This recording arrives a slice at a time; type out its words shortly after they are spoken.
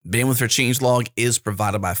Bandwidth for Changelog is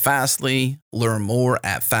provided by Fastly. Learn more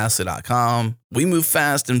at fastly.com. We move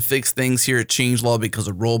fast and fix things here at Changelog because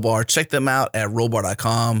of Rollbar. Check them out at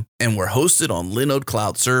rollbar.com. And we're hosted on Linode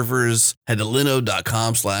Cloud servers. Head to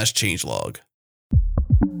linode.com/changelog.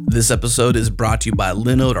 This episode is brought to you by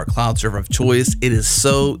Linode, our cloud server of choice. It is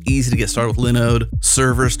so easy to get started with Linode.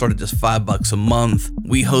 Servers start at just $5 a month.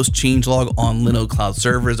 We host Changelog on Linode cloud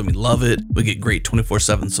servers and we love it. We get great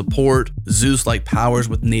 24/7 support, Zeus-like powers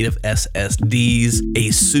with native SSDs,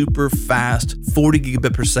 a super fast 40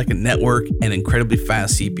 gigabit per second network, and incredibly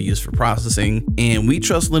fast CPUs for processing. And we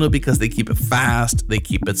trust Linode because they keep it fast, they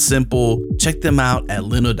keep it simple. Check them out at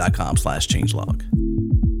linode.com/changelog.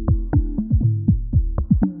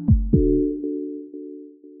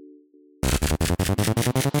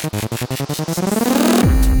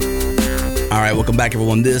 All right, welcome back,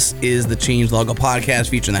 everyone. This is the Changelog, a podcast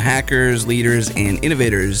featuring the hackers, leaders, and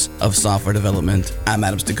innovators of software development. I'm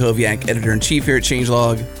Adam Stacoviak, editor-in-chief here at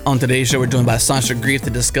Changelog. On today's show, we're joined by Sacha Greif to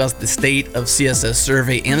discuss the State of CSS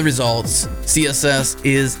survey and the results. CSS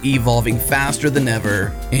is evolving faster than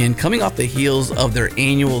ever, and coming off the heels of their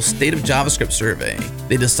annual State of JavaScript survey,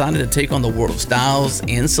 they decided to take on the world of styles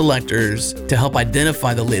and selectors to help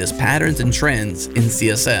identify the latest patterns and trends in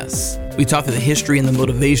CSS. We talked through the history and the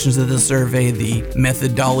motivations of the survey, the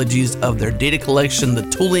methodologies of their data collection, the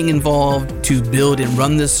tooling involved to build and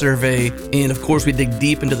run this survey, and of course we dig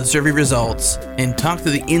deep into the survey results and talk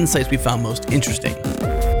through the insights we found most interesting.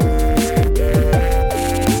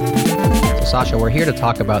 So Sacha, we're here to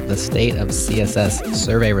talk about the State of CSS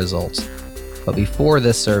survey results. But before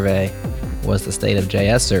this survey was the State of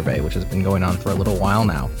JS survey, which has been going on for a little while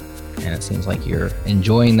now. And it seems like you're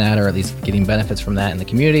enjoying that, or at least getting benefits from that in the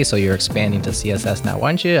community, so you're expanding to CSS now. Why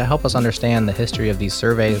don't you help us understand the history of these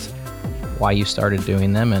surveys, why you started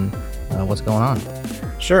doing them, and what's going on?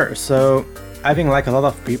 Sure. So I think like a lot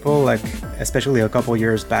of people, especially a couple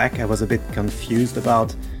years back, I was a bit confused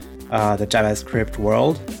about the JavaScript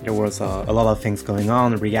world. There was a lot of things going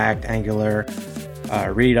on, React, Angular,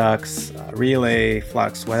 Redux, Relay,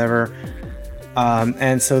 Flux, whatever.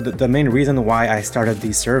 And so the main reason why I started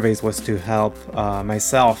these surveys was to help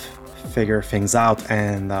myself figure things out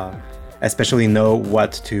and especially know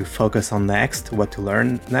what to focus on next, what to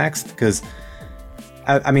learn next. Because,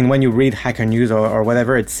 I mean, when you read Hacker News or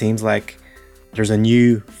whatever, it seems like there's a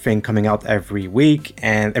new thing coming out every week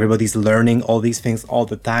and everybody's learning all these things all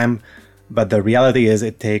the time. But the reality is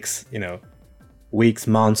it takes, weeks,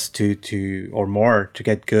 months to or more to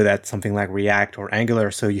get good at something like React or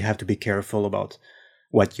Angular. So you have to be careful about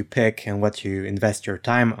what you pick and what you invest your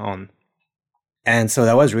time on. And so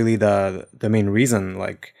that was really the main reason,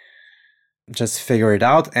 just figure it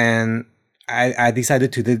out. And I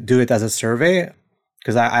decided to do it as a survey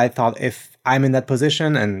because I thought if I'm in that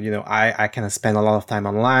position and, I kind of spend a lot of time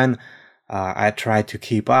online, I try to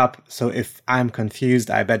keep up. So if I'm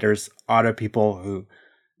confused, I bet there's other people who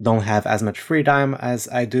don't have as much free time as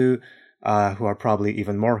I do, who are probably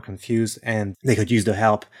even more confused, and they could use the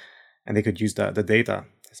help and they could use the data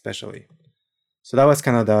especially. So that was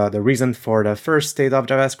kind of the reason for the first State of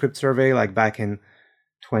JavaScript survey, back in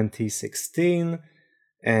 2016.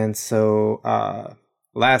 And so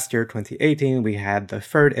last year, 2018, we had the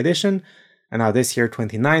third edition. And now this year,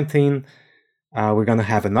 2019, we're going to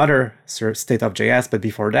have another State of JS. But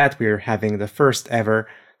before that, we're having the first ever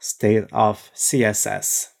State of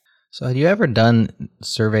CSS. So have you ever done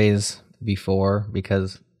surveys before?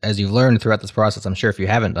 Because as you've learned throughout this process, I'm sure if you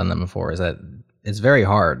haven't done them before, is that it's very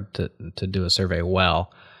hard to do a survey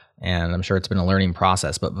well. And I'm sure it's been a learning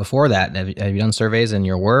process. But before that, have you done surveys in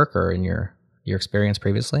your work or in your experience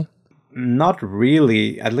previously? Not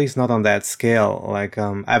really, at least not on that scale.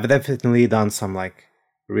 I've definitely done some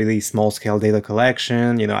really small scale data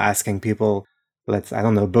collection, asking people,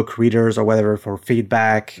 book readers or whatever for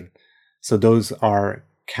feedback. So those are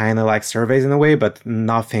kind of like surveys in a way, but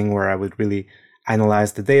nothing where I would really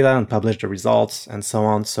analyze the data and publish the results and so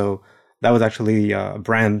on. So that was actually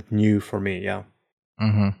brand new for me, yeah.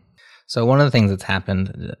 Mm-hmm. So one of the things that's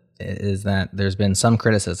happened is that there's been some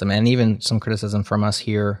criticism, and even some criticism from us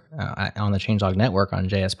here on the Changelog network on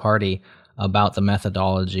JS Party, about the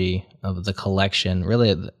methodology of the collection,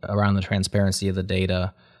 really around the transparency of the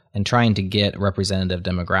data and trying to get representative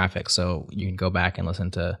demographics. So you can go back and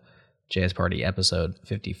listen to JS Party episode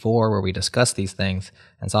 54 where we discuss these things.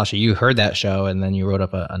 And Sacha, you heard that show, and then you wrote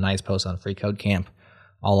up a nice post on Free Code Camp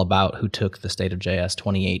all about who took the State of JS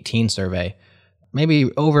 2018 survey. Maybe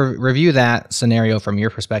review that scenario from your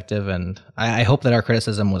perspective, and I hope that our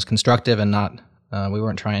criticism was constructive and not we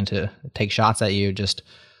weren't trying to take shots at you, just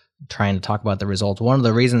trying to talk about the results. One of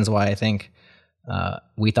the reasons why I think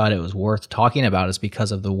we thought it was worth talking about is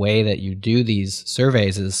because of the way that you do these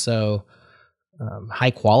surveys is so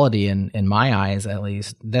high quality in my eyes, at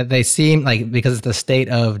least, that they seem like, because it's the state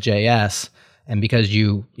of JS and because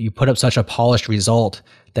you put up such a polished result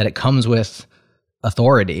that it comes with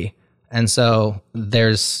authority. And so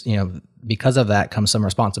there's, because of that comes some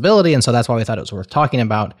responsibility. And so that's why we thought it was worth talking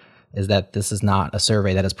about, is that this is not a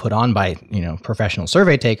survey that is put on by, professional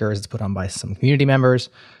survey takers. It's put on by some community members.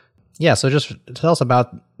 Yeah, so just tell us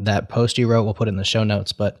about that post you wrote. We'll put it in the show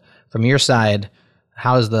notes. But from your side,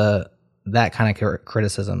 how is that kind of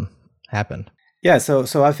criticism happened? Yeah, so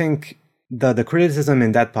I think the criticism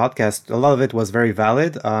in that podcast, a lot of it was very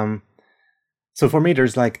valid. So for me,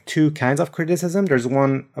 there's like two kinds of criticism. There's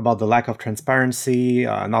one about the lack of transparency,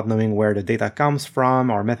 not knowing where the data comes from,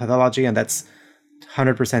 or methodology, and that's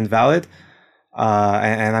 100% valid.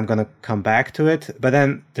 And I'm going to come back to it. But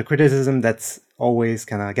then the criticism that's always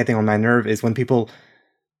kind of getting on my nerve is when people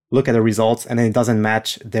look at the results and then it doesn't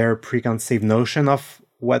match their preconceived notion of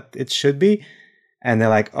what it should be. And they're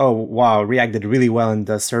like, oh, wow, React did really well in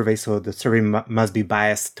the survey, so the survey must be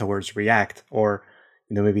biased towards React. Or,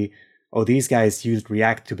 maybe, oh, these guys used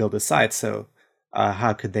React to build a site, so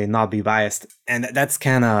how could they not be biased? And that's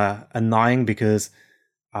kind of annoying because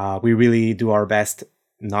we really do our best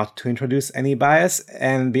not to introduce any bias.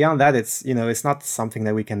 And beyond that, it's, it's not something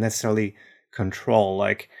that we can necessarily control.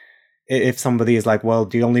 Like, if somebody is like, well,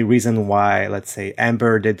 the only reason why, let's say,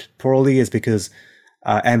 Ember did poorly is because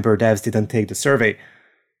Ember devs didn't take the survey.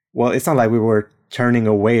 Well, it's not like we were turning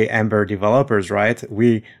away Ember developers, right?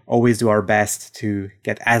 We always do our best to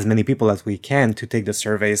get as many people as we can to take the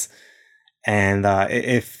surveys. And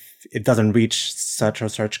if it doesn't reach such or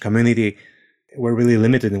such community, we're really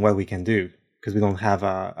limited in what we can do because we don't have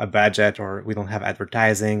a budget, or we don't have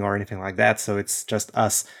advertising or anything like that. So it's just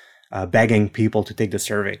us begging people to take the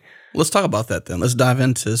survey. Let's talk about that then. Let's dive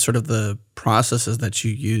into sort of the processes that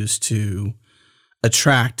you use to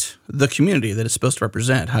attract the community that it's supposed to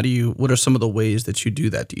represent. What are some of the ways that you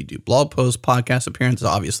do that? Do you do blog posts, podcast appearances?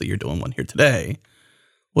 Obviously, you're doing one here today.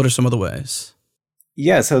 What are some of the ways?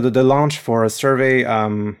 Yeah, so the launch for a survey,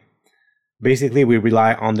 basically we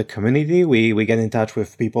rely on the community. We get in touch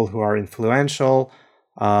with people who are influential,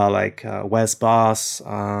 like Wes Boss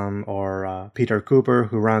or Peter Cooper,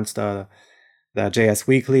 who runs the JS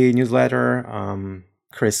Weekly newsletter,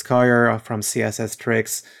 Chris Coyer from CSS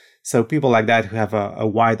Tricks. So people like that who have a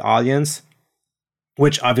wide audience,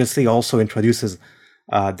 which obviously also introduces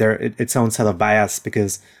its own set of bias,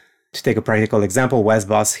 because to take a practical example, Wes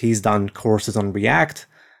Boss, he's done courses on React,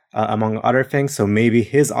 among other things. So maybe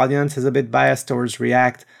his audience is a bit biased towards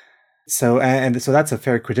React. So that's a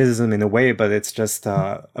fair criticism in a way, but it's just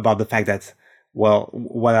about the fact that, well,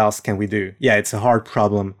 what else can we do? Yeah, it's a hard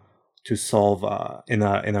problem to solve in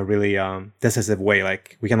a really decisive way.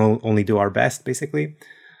 Like, we can only do our best, basically.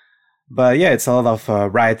 But yeah, it's a lot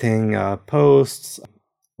of writing posts.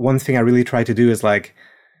 One thing I really try to do is like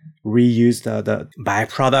reuse the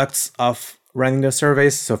byproducts of running the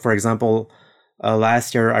surveys. So for example,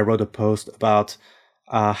 last year I wrote a post about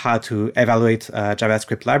how to evaluate a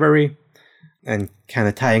JavaScript library, and kind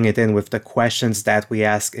of tying it in with the questions that we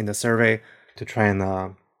ask in the survey to try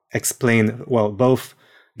and explain, well, both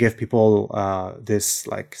give people this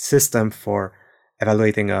like system for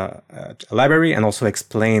evaluating a library, and also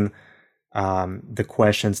explain the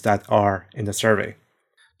questions that are in the survey.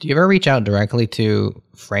 Do you ever reach out directly to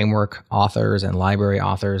framework authors and library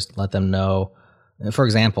authors, let them know, for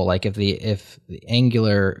example, like if the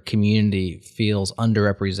Angular community feels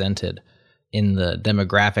underrepresented in the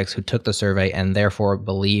demographics who took the survey and therefore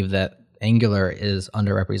believe that Angular is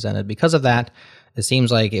underrepresented because of that, it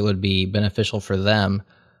seems like it would be beneficial for them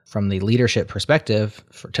from the leadership perspective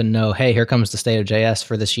to know, hey, here comes the State of JS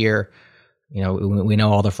for this year. We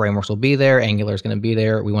know all the frameworks will be there. Angular is going to be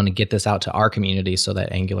there. We want to get this out to our community so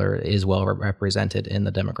that Angular is well represented in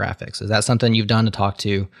the demographics. Is that something you've done to talk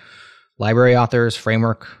to library authors,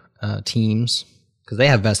 framework teams? Because they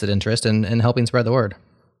have vested interest in helping spread the word.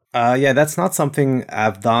 Yeah, that's not something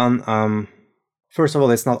I've done. First of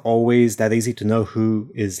all, it's not always that easy to know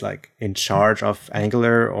who is like in charge of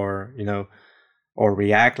Angular or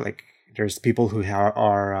React. Like, there's people who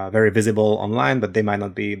are very visible online, but they might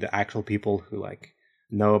not be the actual people who like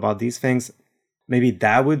know about these things. Maybe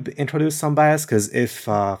that would introduce some bias, because if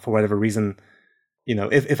for whatever reason,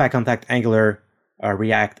 if I contact Angular,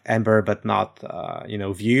 React, Ember, but not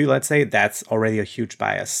Vue, let's say, that's already a huge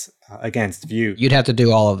bias against Vue. You'd have to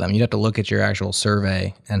do all of them. You'd have to look at your actual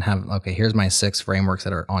survey and have, okay, here's my 6 frameworks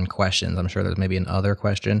that are on questions. I'm sure there's maybe another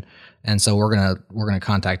question, and so we're gonna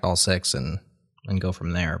contact all 6 and go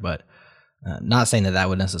from there. But Not saying that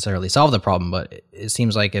would necessarily solve the problem, but it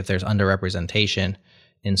seems like if there's underrepresentation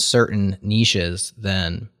in certain niches,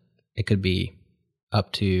 then it could be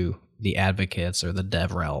up to the advocates or the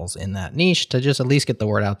DevRels in that niche to just at least get the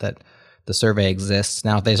word out that the survey exists.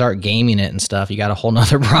 Now, if they start gaming it and stuff, you got a whole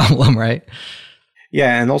nother problem, right?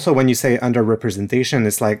 Yeah, and also when you say underrepresentation,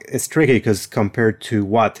 it's tricky because compared to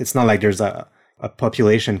what? It's not like there's a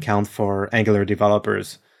population count for Angular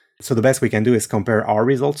developers. So the best we can do is compare our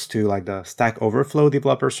results to like the Stack Overflow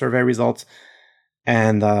developer survey results.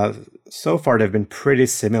 And so far they've been pretty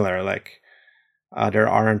similar. Like there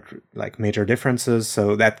aren't like major differences.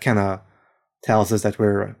 So that kind of tells us that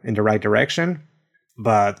we're in the right direction.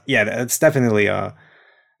 But yeah, it's definitely a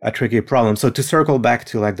tricky problem. So to circle back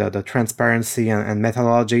to like the transparency and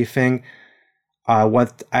methodology thing,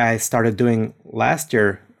 what I started doing last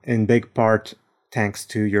year, in big part thanks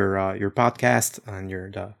to your podcast and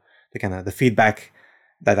the kind of the feedback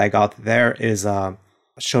that I got there, is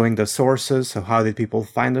showing the sources. So how did people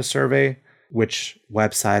find the survey? Which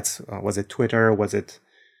websites? Was it Twitter? Was it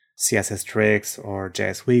CSS Tricks or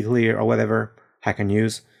JS Weekly or whatever, Hacker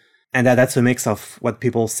News? And that's a mix of what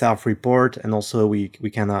people self-report, and also we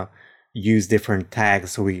kind of use different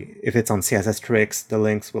tags. So if it's on CSS Tricks, the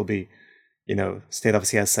links will be, State of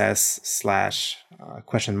CSS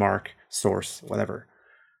 / source, whatever.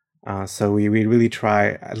 So we really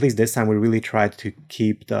try, at least this time, we really try to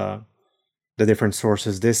keep the different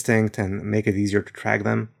sources distinct and make it easier to track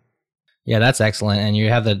them. Yeah, that's excellent. And you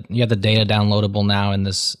have the data downloadable now in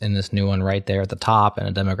this new one right there at the top, and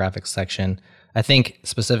a demographics section. I think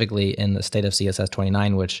specifically in the State of CSS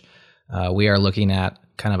 29, which we are looking at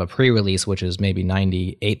kind of a pre-release, which is maybe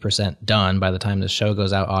 98% done. By the time the show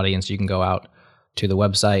goes out, audience, you can go out to the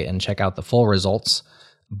website and check out the full results.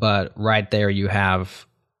 But right there you have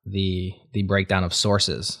the breakdown of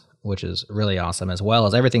sources, which is really awesome, as well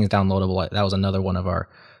as everything's downloadable. That was another one of our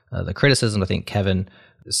the criticism I think Kevin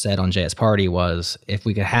said on JS Party was, if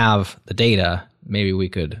we could have the data, maybe we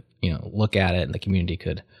could look at it and the community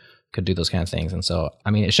could do those kind of things. And so,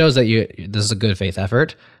 I mean, it shows that this is a good faith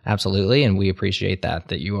effort, absolutely, and we appreciate that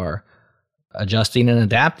you are adjusting and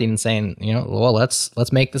adapting and saying, well,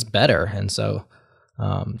 let's make this better. And so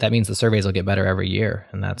that means the surveys will get better every year,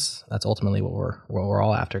 and that's ultimately what we're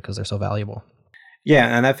all after, because they're so valuable.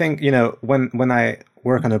 Yeah, and I think when I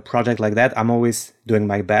work on a project like that, I'm always doing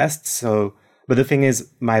my best. So, but the thing is,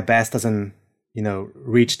 my best doesn't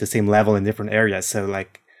reach the same level in different areas. So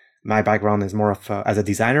like, my background is more of as a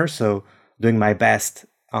designer, so doing my best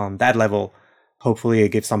on that level, hopefully it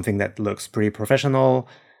gives something that looks pretty professional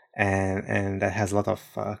and that has a lot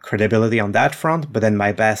of credibility on that front. But then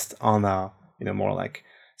my best on more like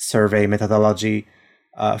survey methodology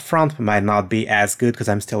front might not be as good because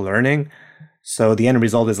I'm still learning. So the end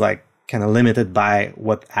result is like kind of limited by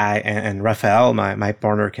what I and Raphael, my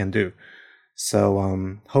partner, can do.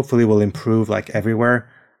 So hopefully we'll improve like everywhere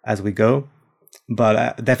as we go.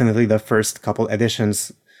 But definitely the first couple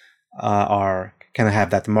editions are kind of have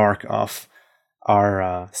that mark of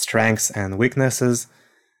our strengths and weaknesses.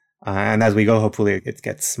 And as we go, hopefully it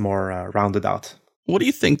gets more rounded out. What do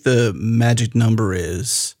you think the magic number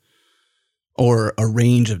is, or a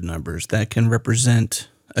range of numbers that can represent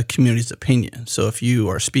a community's opinion? So if you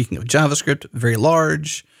are speaking of JavaScript, very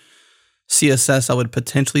large. CSS, I would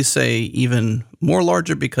potentially say even more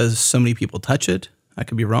larger because so many people touch it. I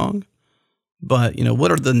could be wrong. But,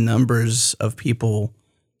 what are the numbers of people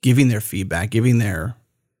giving their feedback, giving their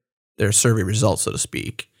survey results, so to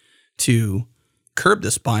speak, to curb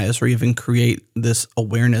this bias or even create this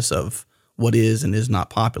awareness of what is and is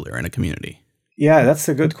not popular in a community? Yeah, that's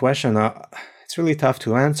a good question. It's really tough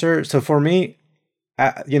to answer. So for me,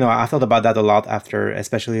 I thought about that a lot after,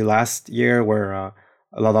 especially last year, where a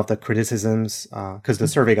lot of the criticisms, because the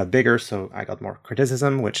survey got bigger, so I got more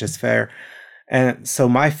criticism, which is fair. And so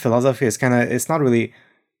my philosophy is it's not really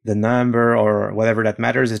the number or whatever that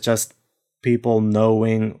matters. It's just people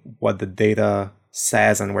knowing what the data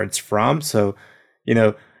says and where it's from. So,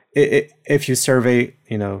 if you survey,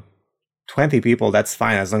 20 people, that's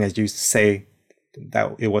fine, as long as you say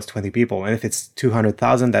that it was 20 people. And if it's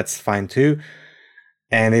 200,000, that's fine too.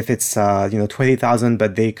 And if it's, 20,000,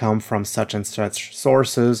 but they come from such and such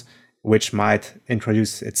sources, which might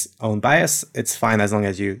introduce its own bias, it's fine as long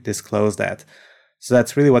as you disclose that. So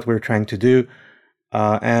that's really what we're trying to do.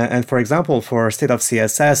 And for example, for State of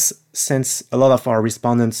CSS, since a lot of our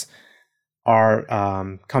respondents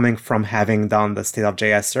are coming from having done the State of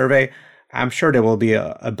JS survey, I'm sure there will be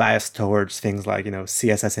a bias towards things like,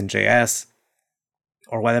 CSS and JS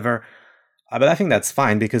or whatever. But I think that's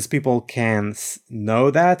fine because people can know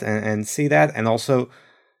that and see that, and also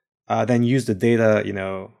then use the data,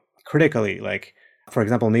 critically. Like, for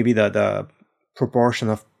example, maybe the proportion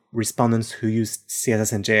of respondents who use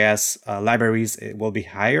CSS and JS libraries will be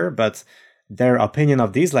higher, but their opinion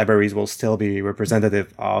of these libraries will still be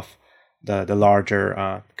representative of the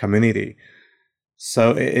larger community.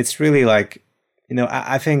 So it's really like,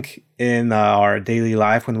 I think in our daily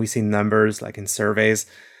life, when we see numbers like in surveys,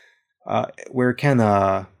 we're kind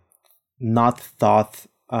of not thought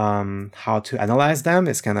how to analyze them.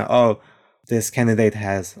 It's kind of, this candidate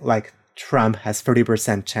has, like Trump has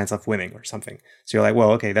 30% chance of winning or something. So you're like,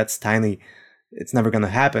 well, okay, that's tiny. It's never going to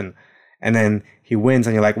happen. And then he wins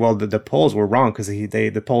and you're like, well, the polls were wrong because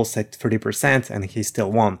the polls said 30% and he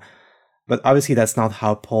still won. But obviously that's not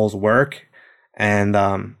how polls work. And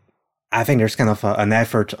I think there's kind of an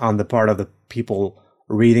effort on the part of the people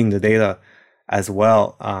reading the data as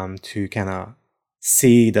well to kind of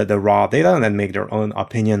see the raw data and then make their own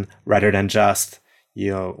opinion rather than just,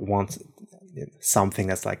 want something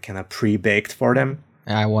that's like kind of pre-baked for them.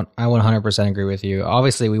 I 100% agree with you.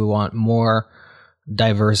 Obviously, we want more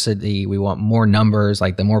diversity. We want more numbers.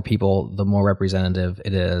 Like the more people, the more representative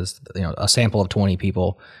it is. A sample of 20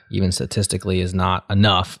 people, even statistically, is not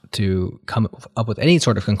enough to come up with any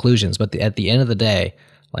sort of conclusions. But at the end of the day,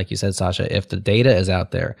 like you said, Sacha, if the data is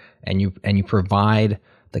out there and you provide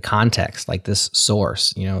the context, like this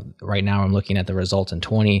source, right now I'm looking at the results, and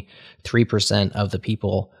 23% of the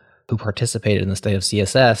people who participated in the State of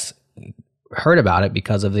CSS heard about it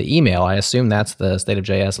because of the email. I assume that's the State of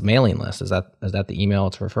JS mailing list. Is that the email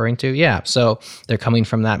it's referring to? Yeah. So they're coming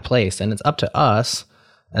from that place, and it's up to us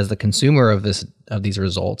as the consumer of these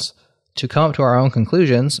results to come up to our own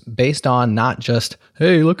conclusions based on not just,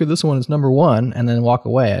 hey, look at this one, it's number one, and then walk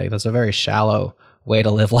away. That's a very shallow way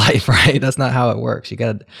to live life, right? That's not how it works. You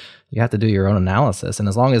have to do your own analysis, and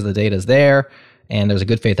as long as the data is there and there's a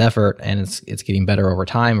good faith effort and it's getting better over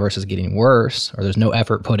time versus getting worse, or there's no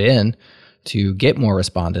effort put in to get more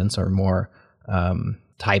respondents or more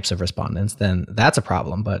types of respondents, then that's a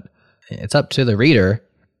problem. But it's up to the reader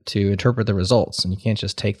to interpret the results, and you can't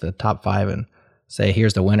just take the top 5 and say,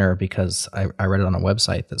 here's the winner because I read it on a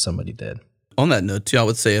website that somebody did. On that note, too, I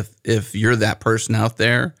would say if you're that person out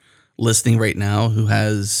there listening right now who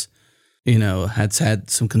has had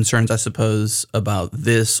some concerns, I suppose, about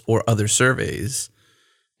this or other surveys,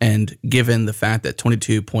 and given the fact that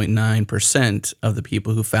 22.9% of the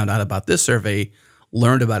people who found out about this survey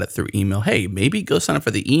learned about it through email, hey, maybe go sign up for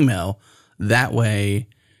the email. That way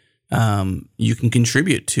you can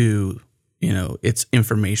contribute to, its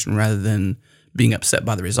information rather than being upset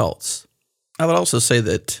by the results. I would also say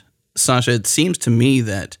that, Sacha, it seems to me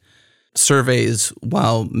that surveys,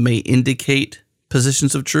 while may indicate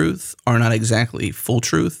positions of truth, are not exactly full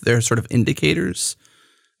truth. They're sort of indicators.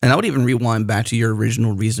 And I would even rewind back to your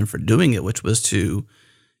original reason for doing it, which was to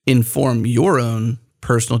inform your own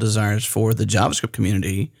personal desires for the JavaScript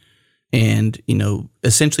community and,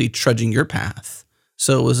 essentially trudging your path.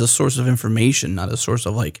 So it was a source of information, not a source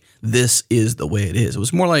of like, this is the way it is. It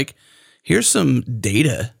was more like, here's some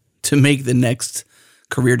data to make the next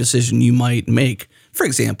career decision you might make. For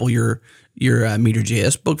example, your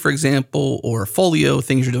Meter.js book, for example, or Folio,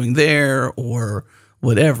 things you're doing there, or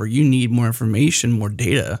whatever. You need more information, more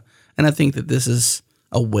data. And I think that this is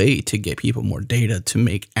a way to get people more data to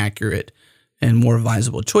make accurate and more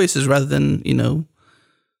advisable choices rather than,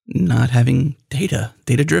 not having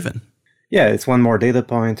data-driven. Yeah, it's one more data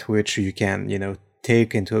point which you can,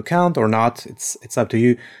 take into account or not. It's up to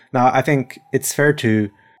you. Now, I think it's fair to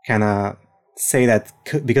kind of say that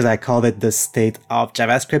because I called it the State of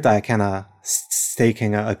JavaScript, I kind of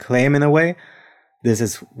staking a claim in a way. This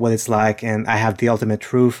is what it's like, and I have the ultimate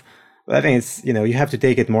truth. But I think it's, you have to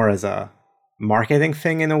take it more as a marketing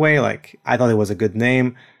thing in a way. Like, I thought it was a good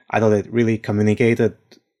name. I thought it really communicated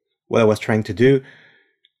what I was trying to do.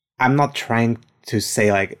 I'm not trying to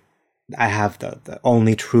say, like, I have the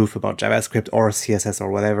only truth about JavaScript or CSS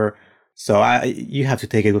or whatever. So you have to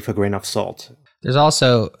take it with a grain of salt. There's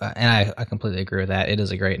also, and I completely agree with that, it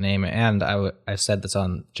is a great name. And I said this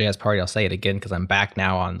on JS Party, I'll say it again because I'm back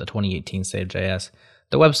now on the 2018 State of JS.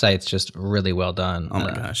 The website's just really well done. Oh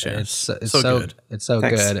my gosh, yeah. It's so good. It's so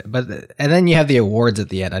Thanks. good. And then you have the awards at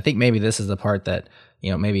the end. I think maybe this is the part that,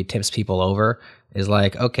 maybe tips people over, is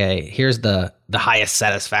like, okay, here's the highest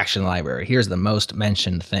satisfaction library. Here's the most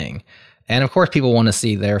mentioned thing. And of course, people want to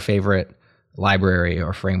see their favorite library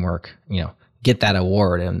or framework, get that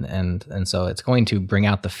award. And so it's going to bring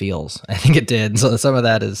out the feels. I think it did. So some of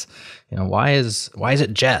that is, why is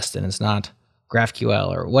it Jest and it's not GraphQL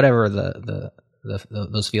or whatever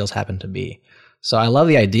those fields happen to be. So I love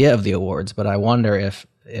the idea of the awards, but I wonder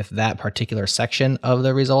if that particular section of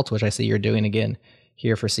the results, which I see you're doing again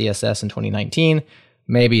here for CSS in 2019,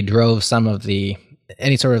 maybe drove some of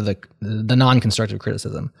any sort of the non-constructive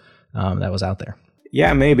criticism that was out there.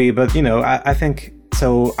 Yeah, maybe, but I think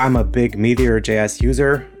so. I'm a big Meteor.js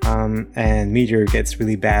user, and Meteor gets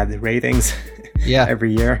really bad ratings. Yeah.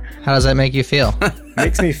 Every year. How does that make you feel?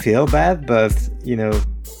 Makes me feel bad, but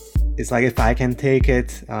it's like if I can take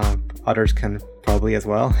it, others can probably as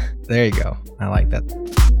well. There you go. I like that.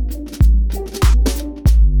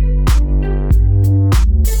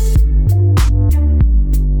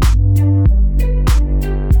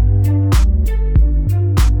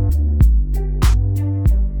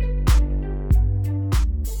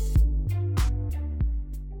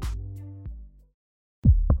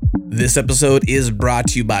 This episode is brought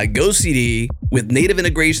to you by GoCD. With native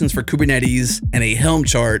integrations for Kubernetes and a Helm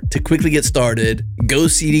chart to quickly get started,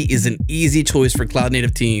 GoCD is an easy choice for cloud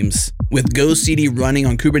native teams. With GoCD running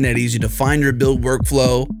on Kubernetes, you define your build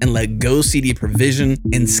workflow and let GoCD provision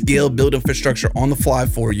and scale build infrastructure on the fly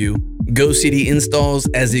for you. GoCD installs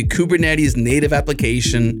as a Kubernetes native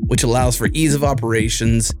application, which allows for ease of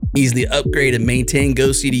operations, easily upgrade and maintain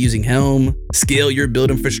GoCD using Helm, scale your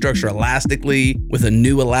build infrastructure elastically with a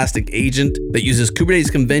new Elastic agent that uses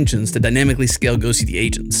Kubernetes conventions to dynamically scale GoCD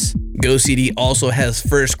agents. GoCD also has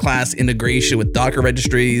first-class integration with Docker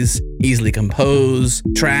registries, easily compose,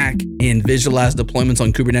 track, and visualize deployments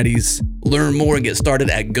on Kubernetes. Learn more and get started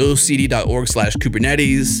at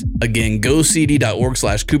gocd.org/Kubernetes. Again,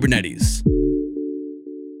 gocd.org/Kubernetes.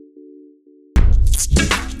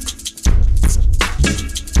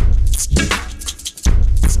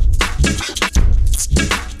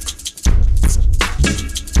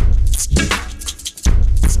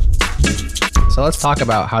 So let's talk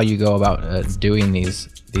about how you go about doing these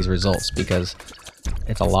results, because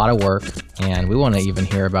it's a lot of work, and we want to even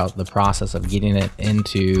hear about the process of getting it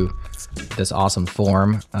into this awesome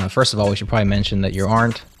form. First of all, we should probably mention that you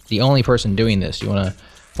aren't the only person doing this. You want to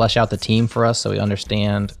flesh out the team for us so we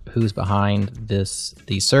understand who's behind these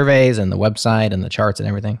surveys and the website and the charts and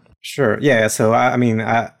everything. Sure. Yeah. So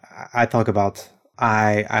I talk about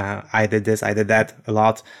I did this, I did that a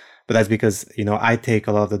lot. But that's because, I take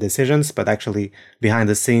a lot of the decisions, but actually behind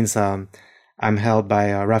the scenes, I'm held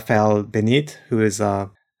by Raphael Benit, who is,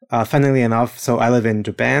 funnily enough, so I live in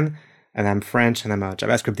Japan and I'm French and I'm a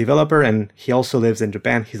JavaScript developer, and he also lives in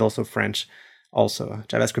Japan. He's also French, also a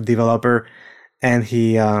JavaScript developer. And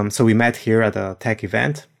so we met here at a tech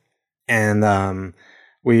event, and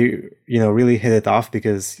we, really hit it off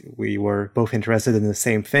because we were both interested in the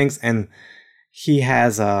same things. And he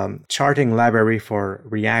has a charting library for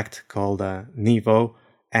React called Nivo,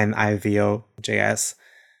 Nivo.js,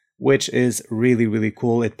 which is really, really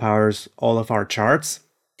cool. It powers all of our charts,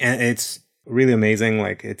 and it's really amazing.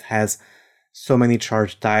 Like, it has so many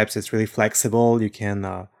chart types. It's really flexible. You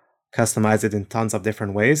can customize it in tons of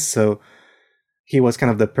different ways. So he was kind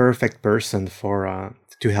of the perfect person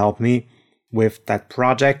to help me with that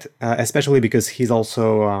project, especially because he's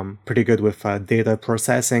also pretty good with data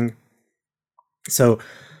processing. So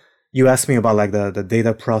you asked me about like the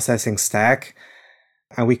data processing stack,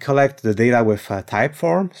 and we collect the data with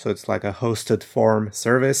Typeform. So it's like a hosted form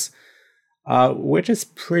service, which is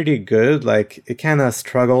pretty good. Like, it kind of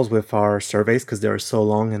struggles with our surveys because they're so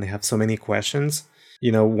long and they have so many questions.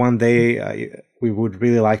 One day we would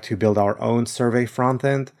really like to build our own survey front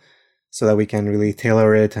end so that we can really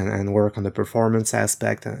tailor it and work on the performance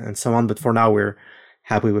aspect and so on. But for now, we're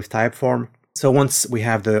happy with Typeform. So once we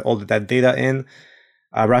have all that data in,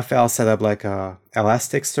 Raphael set up like a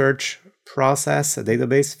Elasticsearch process, a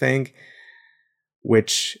database thing,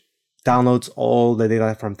 which downloads all the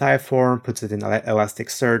data from Typeform, puts it in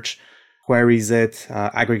Elasticsearch, queries it,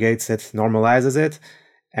 aggregates it, normalizes it,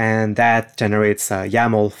 and that generates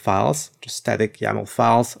YAML files, just static YAML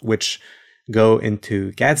files, which go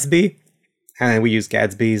into Gatsby. And we use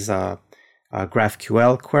Gatsby's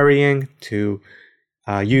GraphQL querying to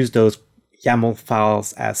use those YAML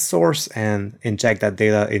files as source and inject that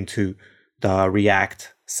data into the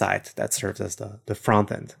React site that serves as the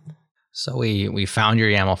front end. So we found your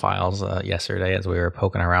YAML files yesterday as we were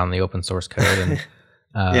poking around the open source code, and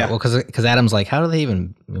well, because Adam's like, how do they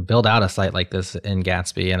even build out a site like this in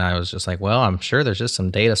Gatsby? And I was just like, well, I'm sure there's just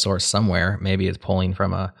some data source somewhere. Maybe it's pulling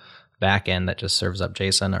from a backend that just serves up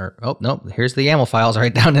JSON, or here's the YAML files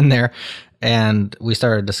right down in there. And we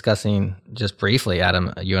started discussing just briefly,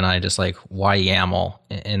 Adam, you and I, just like, why YAML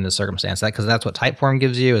in the circumstance? Because that's what Typeform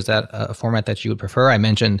gives you. Is that a format that you would prefer? I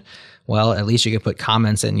mentioned, well, at least you could put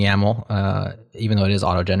comments in YAML, even though it is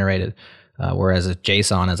auto-generated. Whereas a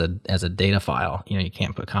JSON as a data file, you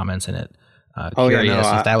can't put comments in it. Curious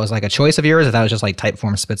if that was like a choice of yours, if that was just like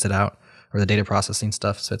Typeform spits it out, or the data processing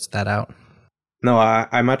stuff spits that out. No,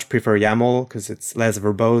 I much prefer YAML because it's less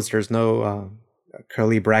verbose. There's no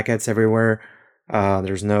curly brackets everywhere.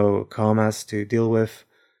 There's no commas to deal with.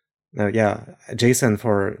 No, yeah, JSON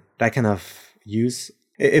for that kind of use.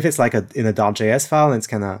 If it's like in a .js file and it's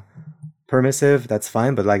kind of permissive, that's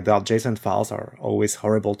fine. But like .json files are always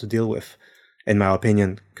horrible to deal with, in my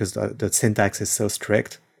opinion, because the syntax is so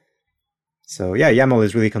strict. So yeah, YAML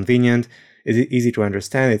is really convenient. It's easy to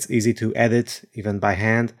understand. It's easy to edit even by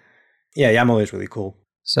hand. Yeah, YAML is really cool.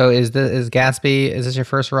 So is Gatsby, is this your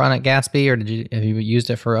first run at Gatsby, or have you used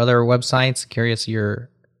it for other websites? Curious your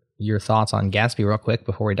thoughts on Gatsby real quick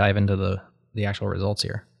before we dive into the actual results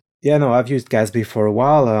here. Yeah, no, I've used Gatsby for a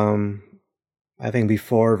while. I think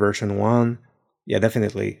before version 1. Yeah,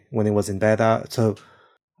 definitely when it was in beta. So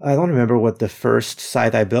I don't remember what the first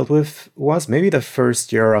site I built with was. Maybe the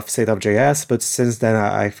first year of State of JS, but since then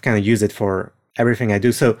I've kind of used it for everything I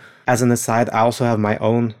do. So as an aside, I also have my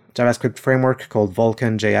own JavaScript framework called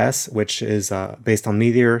Vulkan.js, which is based on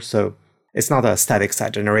Meteor. So it's not a static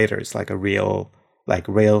site generator. It's like a real, like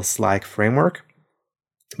Rails-like framework.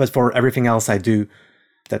 But for everything else I do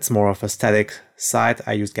that's more of a static site,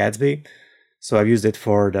 I use Gatsby. So I've used it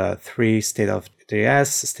for the 3 State of JS,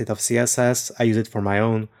 State of CSS. I use it for my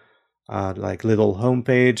own like little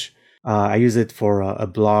homepage. I use it for a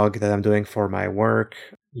blog that I'm doing for my work.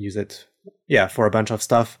 Use it, yeah, for a bunch of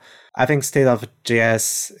stuff. I think State of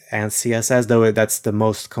JS and CSS, though, that's the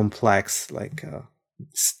most complex like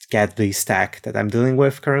Gatsby stack that I'm dealing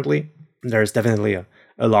with currently. There's definitely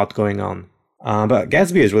a lot going on. But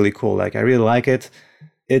Gatsby is really cool. Like I really like it.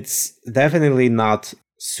 It's definitely not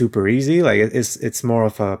super easy. Like it's more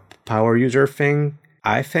of a power user thing,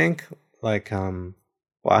 I think. Like well,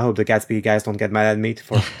 I hope the Gatsby guys don't get mad at me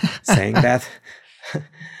for saying that,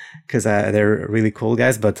 because they're really cool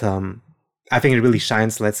guys. But I think it really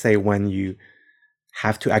shines, let's say, when you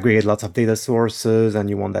have to aggregate lots of data sources and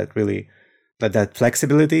you want that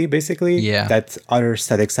flexibility, basically, that other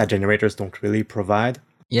static site generators don't really provide.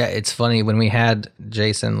 Yeah, it's funny, when we had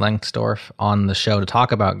Jason Lengstorff on the show to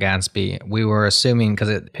talk about Gatsby, we were assuming, because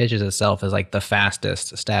it pitches itself as like the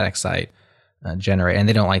fastest static site generator, and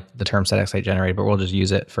they don't like the term static site generator, but we'll just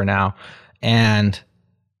use it for now. And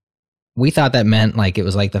we thought that meant like it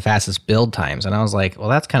was like the fastest build times. And I was like, well,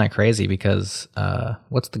 that's kind of crazy because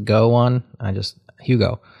what's the Go one?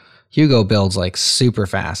 Hugo builds like super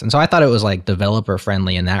fast. And so I thought it was like developer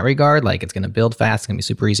friendly in that regard. Like it's going to build fast, it's going to be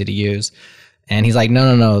super easy to use. And he's like,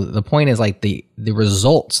 no. The point is like the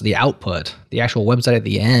results, the output, the actual website at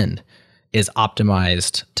the end is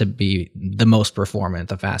optimized to be the most performant,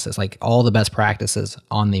 the fastest, like all the best practices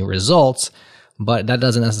on the results. But that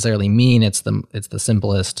doesn't necessarily mean it's the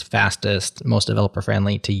simplest, fastest, most developer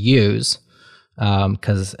friendly to use,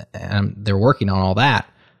 because they're working on all that.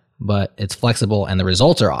 But it's flexible and the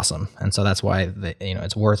results are awesome, and so that's why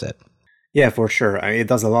it's worth it. Yeah, for sure. I mean, it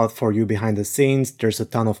does a lot for you behind the scenes. There's a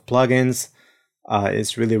ton of plugins.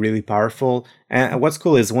 It's really, really powerful. And what's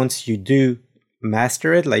cool is once you do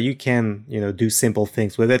master it, like you can do simple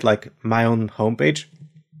things with it. Like my own homepage,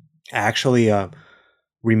 I actually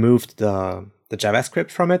removed the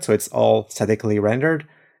JavaScript from it, so it's all statically rendered,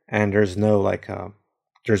 and there's no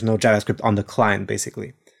JavaScript on the client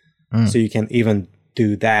basically. So you can even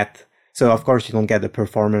do that. So of course you don't get the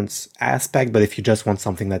performance aspect, but if you just want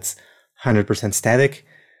something that's 100% static,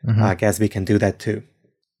 Gatsby can do that too.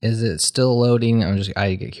 Is it still loading?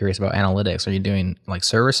 I get curious about analytics. Are you doing like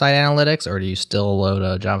server-side analytics, or do you still load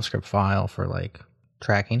a JavaScript file for like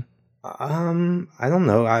tracking? I don't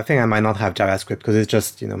know. I think I might not have JavaScript because it's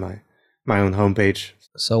just my own homepage.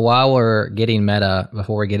 So while we're getting meta,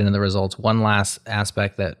 before we get into the results, one last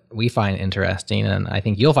aspect that we find interesting, and I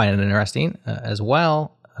think you'll find it interesting as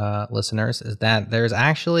well, listeners, is that there's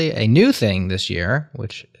actually a new thing this year,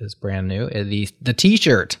 which is brand new, the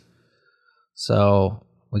t-shirt. So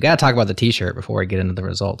we got to talk about the t-shirt before we get into the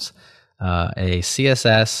results. A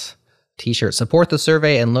CSS t-shirt. Support the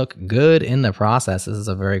survey and look good in the process. This is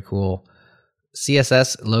a very cool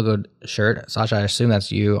CSS logoed shirt. Sacha, I assume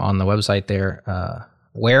that's you on the website there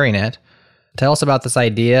wearing it. Tell us about this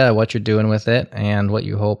idea, what you're doing with it, and what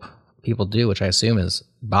you hope people do, which I assume is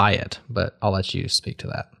buy it, but I'll let you speak to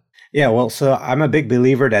that. Yeah, well, so I'm a big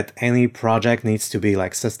believer that any project needs to be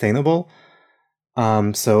like sustainable.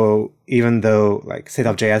 So even though like State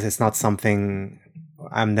of JS is not something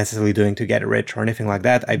I'm necessarily doing to get rich or anything like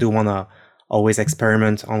that, I do want to always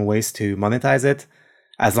experiment on ways to monetize it,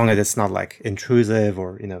 as long as it's not like intrusive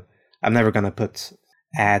or, I'm never going to put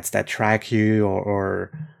ads that track you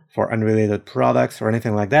or for unrelated products or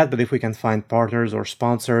anything like that. But if we can find partners or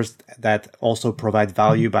sponsors that also provide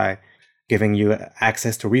value by giving you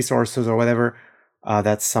access to resources or whatever,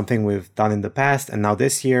 That's something we've done in the past. And now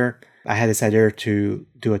this year, I had this idea to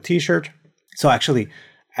do a t-shirt. So actually,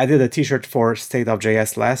 I did a t-shirt for State of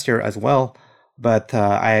JS last year as well, but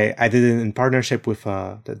I did it in partnership with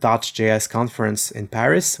the .js conference in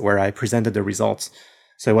Paris, where I presented the results.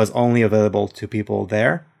 So it was only available to people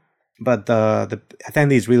there. But the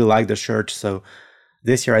attendees really liked the shirt. So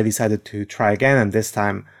this year I decided to try again, and this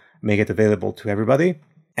time make it available to everybody.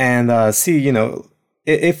 And see,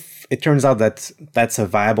 if it turns out that that's a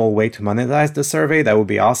viable way to monetize the survey, that would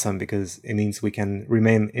be awesome, because it means we can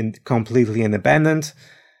remain completely independent.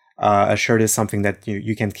 A shirt is something that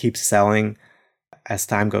you can keep selling as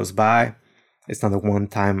time goes by. It's not a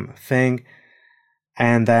one-time thing.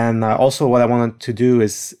 And then also what I wanted to do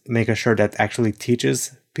is make a shirt that actually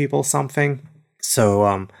teaches people something.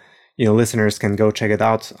 So, listeners can go check it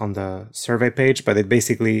out on the survey page, but it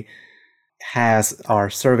basically has our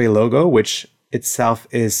survey logo, which itself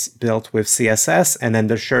is built with CSS. And then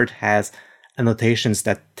the shirt has annotations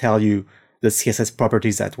that tell you the CSS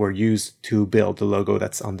properties that were used to build the logo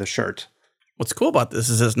that's on the shirt. What's cool about this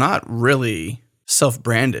is it's not really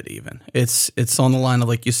self-branded even. It's on the line of,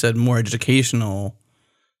 like you said, more educational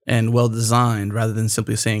and well-designed, rather than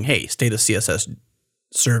simply saying, hey, State of CSS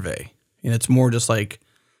survey. It's more just like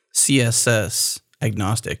CSS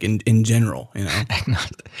agnostic in general,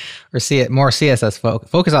 or see it more CSS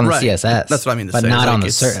focus on the right. CSS. That's what I mean to say. But not on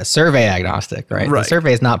the survey agnostic, right? Right? The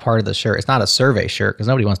survey is not part of the shirt. It's not a survey shirt, because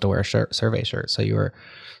nobody wants to wear a survey shirt. So you were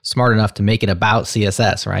smart enough to make it about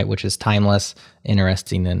CSS, right? Which is timeless,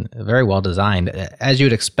 interesting, and very well designed, as you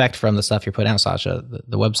would expect from the stuff you're putting out, Sacha.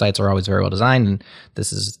 The websites are always very well designed, and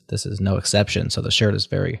this is no exception. So the shirt is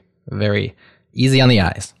very, very easy on the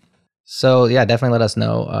eyes. So yeah, definitely let us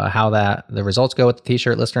know how the results go with the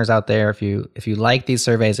t-shirt, listeners out there. If you like these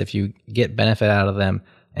surveys, if you get benefit out of them,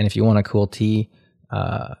 and if you want a cool tee,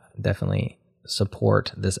 definitely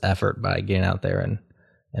support this effort by getting out there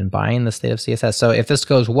and buying the State of CSS. So if this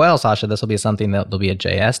goes well, Sacha, this will be something there'll be a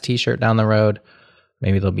JS t-shirt down the road.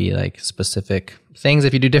 Maybe there'll be like specific things.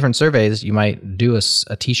 If you do different surveys, you might do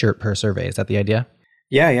a t-shirt per survey. Is that the idea?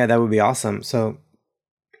 Yeah, that would be awesome. So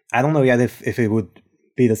I don't know yet if it would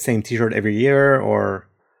be the same t-shirt every year, or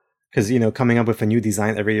because coming up with a new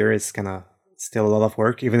design every year is kind of still a lot of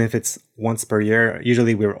work, even if it's once per year.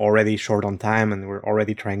 Usually we're already short on time and we're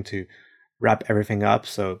already trying to wrap everything up.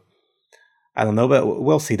 So I don't know, but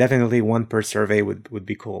we'll see. Definitely one per survey would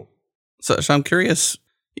be cool. So I'm curious,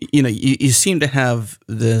 you seem to have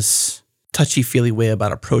this touchy-feely way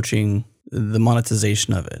about approaching the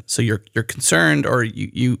monetization of it. So you're concerned, or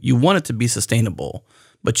you want it to be sustainable,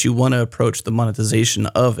 but you want to approach the monetization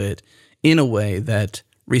of it in a way that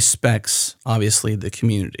respects, obviously, the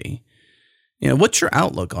community. What's your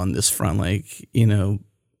outlook on this front? I don't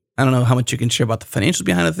know how much you can share about the financials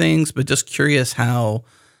behind the things, but just curious how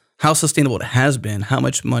sustainable it has been, how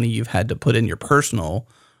much money you've had to put in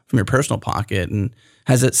from your personal pocket, and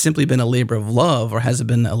has it simply been a labor of love, or has it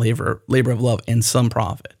been a labor of love and some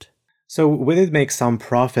profit? So we did make some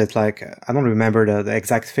profit, I don't remember the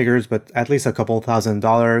exact figures, but at least a couple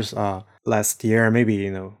 $1,000 last year, maybe,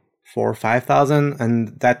 4,000 or 5,000.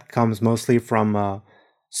 And that comes mostly from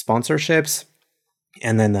sponsorships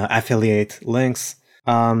and then affiliate links.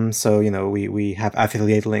 So, we have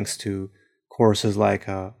affiliate links to courses like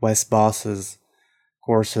Wes Boss's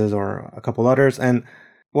courses or a couple others. And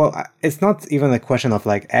well, it's not even a question of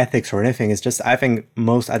ethics or anything. It's just, I think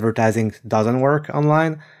most advertising doesn't work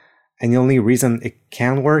online. And the only reason it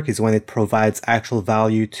can work is when it provides actual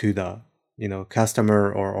value to the,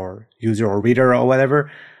 customer or user or reader or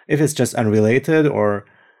whatever. If it's just unrelated, or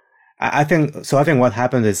I think what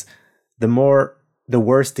happened is the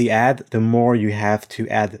worse the ad, the more you have to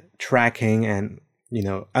add tracking and,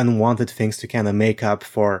 unwanted things to kind of make up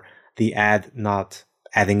for the ad not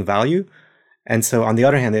adding value. And so on the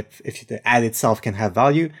other hand, if the ad itself can have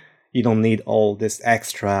value, you don't need all this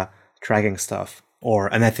extra tracking stuff or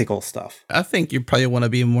unethical stuff. I think you probably want to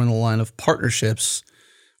be more in the line of partnerships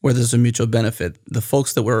where there's a mutual benefit. The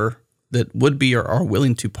folks that would be or are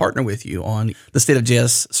willing to partner with you on the State of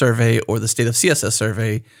JS survey or the State of CSS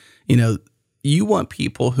survey, you want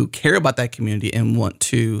people who care about that community and want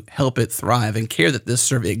to help it thrive and care that this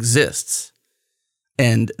survey exists.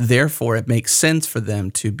 And therefore, it makes sense for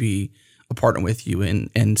them to be a partner with you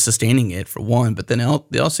in sustaining it, for one, but then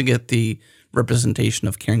they also get the representation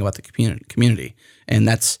of caring about the community. And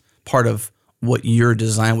that's part of what your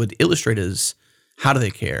design would illustrate is, how do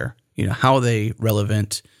they care? How are they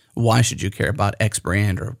relevant? Why should you care about X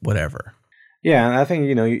brand or whatever? Yeah, and I think,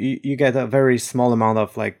 you get a very small amount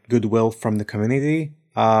of goodwill from the community,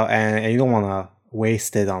 and you don't want to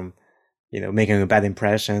waste it on, making a bad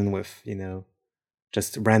impression with,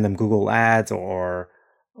 just random Google ads or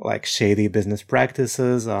like shady business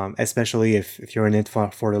practices, especially if you're in it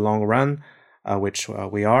for the long run, which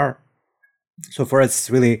we are. So for us, it's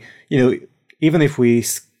really, even if we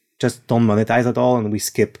just don't monetize at all and we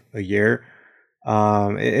skip a year,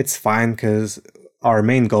 it's fine, because our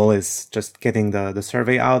main goal is just getting the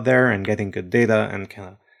survey out there and getting good data and kind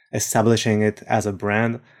of establishing it as a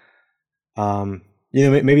brand.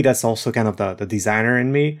 Maybe that's also kind of the designer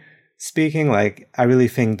in me speaking. Like, I really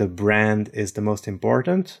think the brand is the most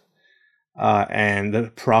important, and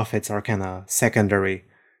the profits are kind of secondary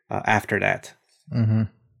after that. Mm-hmm.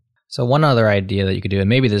 So one other idea that you could do, and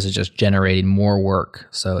maybe this is just generating more work,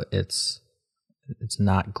 so it's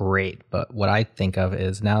not great, but what I think of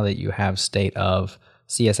is, now that you have State of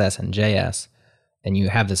CSS and JS, and you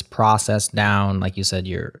have this process down, like you said,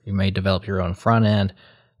 you may develop your own front end.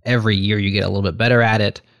 Every year you get a little bit better at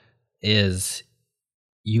it. Is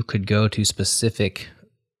you could go to specific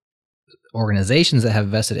organizations that have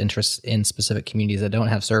vested interests in specific communities that don't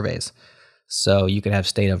have surveys. So you could have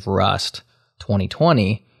State of Rust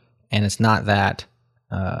 2020, and it's not that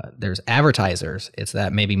there's advertisers, it's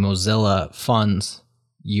that maybe Mozilla funds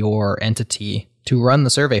your entity to run the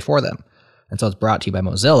survey for them. And so it's brought to you by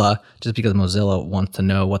Mozilla, just because Mozilla wants to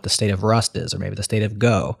know what the state of Rust is, or maybe the state of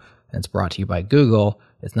Go. And it's brought to you by Google.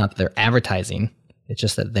 It's not that they're advertising, it's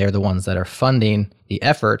just that they're the ones that are funding the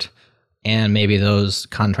effort. And maybe those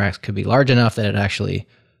contracts could be large enough that it actually,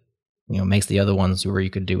 makes the other ones where you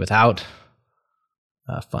could do without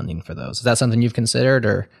funding for those. Is that something you've considered,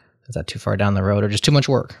 or is that too far down the road, or just too much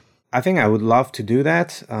work? I think I would love to do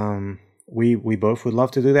that. We both would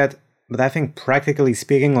love to do that. But I think, practically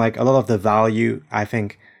speaking, like, a lot of the value I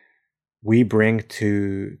think we bring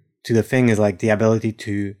to the thing is like the ability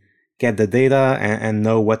to get the data and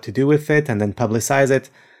know what to do with it, and then publicize it.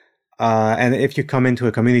 And if you come into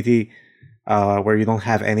a community where you don't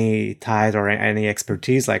have any ties or any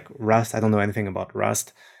expertise, like Rust, I don't know anything about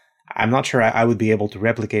Rust, I'm not sure I would be able to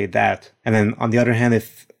replicate that. And then on the other hand,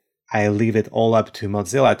 if I leave it all up to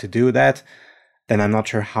Mozilla to do that, then I'm not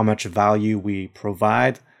sure how much value we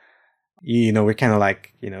provide. We're kind of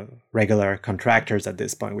like, regular contractors at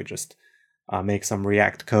this point. We just make some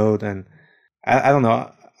React code, and I don't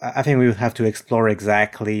know. I think we would have to explore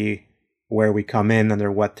exactly where we come in,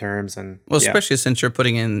 under what terms. And especially since you're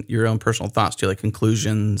putting in your own personal thoughts too, like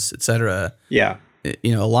conclusions, etc. Yeah.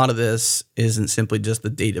 A lot of this isn't simply just the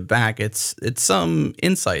data back. It's some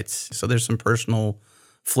insights. So there's some personal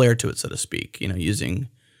flair to it, so to speak, using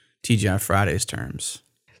TGI Friday's terms.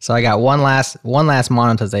 So I got one last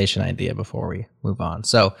monetization idea before we move on.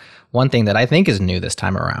 So one thing that I think is new this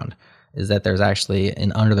time around is that there's actually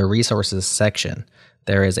under the resources section,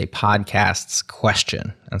 there is a podcasts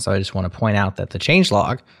question. And so I just want to point out that the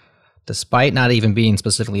changelog, despite not even being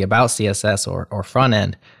specifically about CSS or front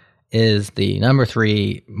end, is the number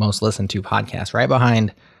 3 most listened to podcast, right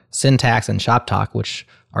behind Syntax and Shop Talk, which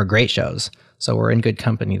are great shows. So we're in good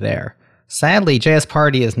company there. Sadly, JS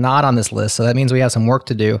Party is not on this list, so that means we have some work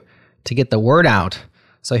to do to get the word out.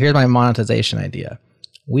 So here's my monetization idea.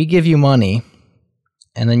 We give you money,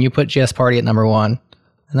 and then you put JS Party at number 1,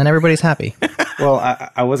 and then everybody's happy. Well,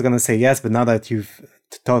 I was going to say yes, but now that you've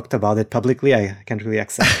talked about it publicly, I can't really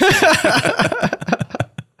accept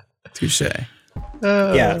Touche.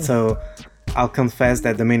 Yeah, so I'll confess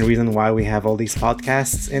that the main reason why we have all these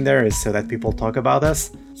podcasts in there is so that people talk about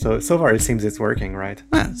us. So far it seems it's working, right?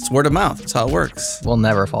 Yeah, it's word of mouth. That's how it works. We'll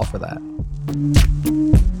never fall for that.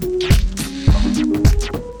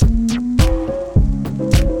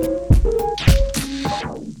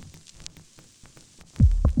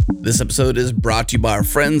 This episode is brought to you by our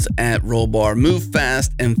friends at Rollbar. Move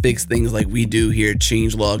fast and fix things like we do here at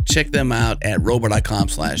Changelog. Check them out at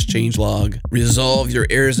rollbar.com/changelog. Resolve your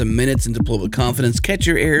errors in minutes and deploy with confidence. Catch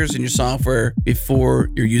your errors in your software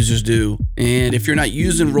before your users do. And if you're not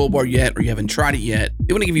using Rollbar yet, or you haven't tried it yet,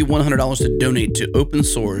 they want to give you $100 to donate to open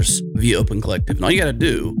source via Open Collective. And all you got to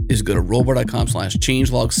do is go to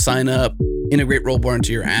rollbar.com/changelog, sign up, integrate Rollbar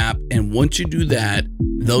into your app. And once you do that,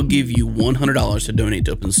 they'll give you $100 to donate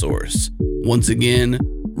to open source. Once again,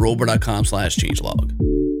 rollbar.com/changelog.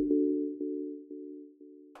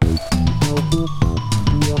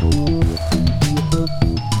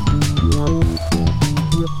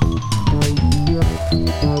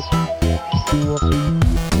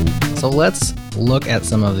 So let's look at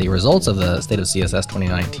some of the results of the State of CSS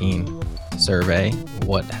 2019 survey,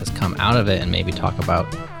 what has come out of it, and maybe talk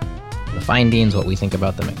about the findings, what we think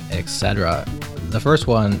about them, etc. The first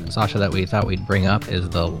one, Sacha, that we thought we'd bring up is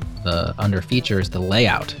the under features, the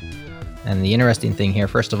layout. And the interesting thing here,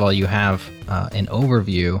 first of all, you have an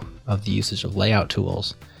overview of the usage of layout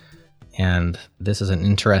tools. And this is an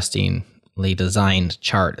interestingly designed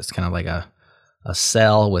chart. It's kind of like a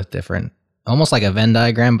cell with different, almost like a Venn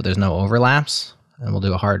diagram, but there's no overlaps. And we'll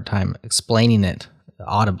do a hard time explaining it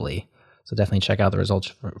audibly. So definitely check out the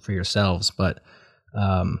results for yourselves. But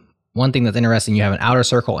one thing that's interesting, you have an outer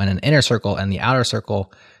circle and an inner circle, and the outer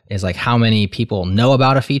circle is like how many people know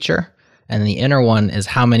about a feature, and the inner one is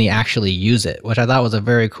how many actually use it, which I thought was a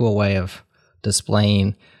very cool way of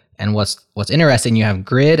displaying. And what's interesting, you have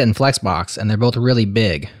grid and flexbox, and they're both really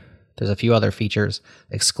big. There's a few other features,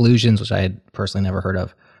 exclusions, which I had personally never heard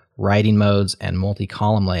of, writing modes, and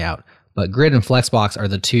multi-column layout. But grid and flexbox are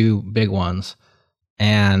the two big ones,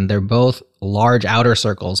 and they're both large outer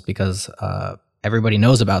circles because everybody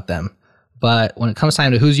knows about them. But when it comes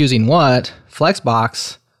time to who's using what,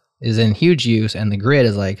 flexbox is in huge use, and the grid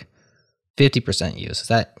is like 50% use.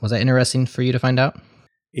 Was that interesting for you to find out?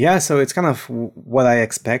 Yeah, so it's kind of what I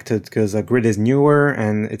expected, because a grid is newer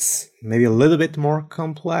and it's maybe a little bit more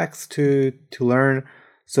complex to learn.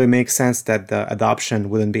 So it makes sense that the adoption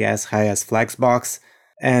wouldn't be as high as Flexbox.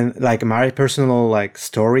 And like my personal like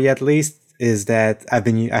story, at least, is that I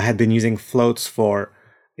had been using floats for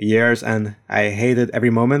years and I hated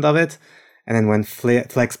every moment of it. And then when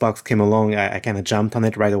Flexbox came along, I kind of jumped on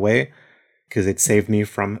it right away, because it saved me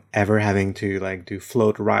from ever having to like do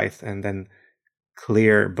float right and then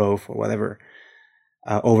clear both or whatever,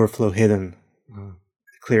 overflow hidden,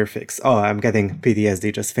 clear fix. Oh, I'm getting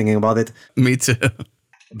PTSD just thinking about it. Me too.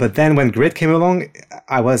 But then when grid came along,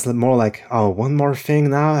 I was more like, oh, one more thing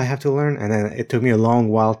now I have to learn. And then it took me a long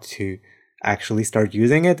while to actually start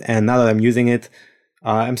using it. And now that I'm using it,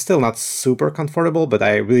 I'm still not super comfortable, but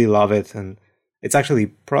I really love it. And it's actually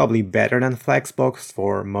probably better than Flexbox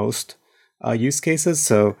for most use cases.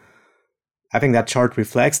 So I think that chart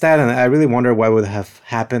reflects that, and I really wonder what would have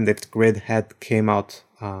happened if Grid had came out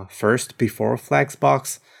first before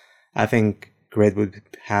Flexbox. I think Grid would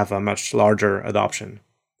have a much larger adoption,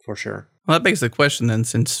 for sure. Well, that begs the question then,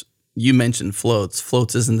 since you mentioned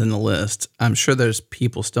floats isn't in the list. I'm sure there's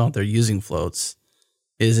people still out there using floats.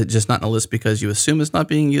 Is it just not in the list because you assume it's not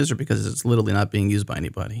being used, or because it's literally not being used by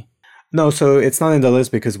anybody? No, so it's not in the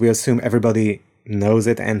list because we assume everybody knows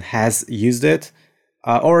it and has used it.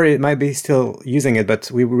 Or it might be still using it, but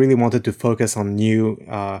we really wanted to focus on new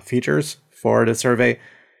features for the survey,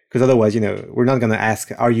 because otherwise, we're not going to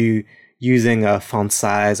ask, are you using a font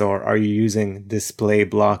size, or are you using display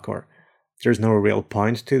block, or there's no real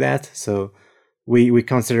point to that. So we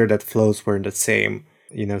consider that flows were in the same,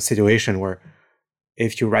 situation where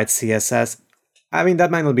if you write CSS, I mean, that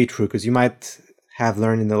might not be true, because you might have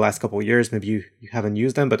learned in the last couple of years, maybe you haven't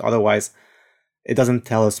used them, but otherwise, it doesn't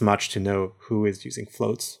tell us much to know who is using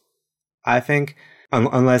floats, I think,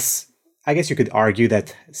 unless, I guess you could argue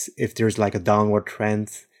that if there's like a downward trend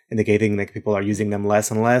indicating like people are using them less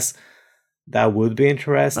and less, that would be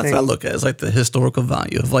interesting. That's what I look at. It's like the historical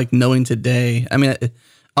value of like knowing today. I mean,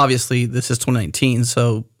 obviously this is 2019,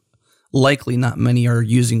 so likely not many are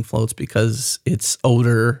using floats because it's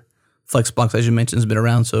older. Flexbox, as you mentioned, has been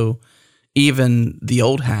around, so even the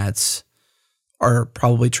old hats are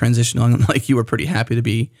probably transitioning. Like, you were pretty happy to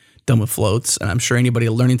be done with floats, and I'm sure anybody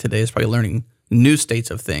learning today is probably learning new states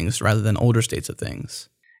of things rather than older states of things.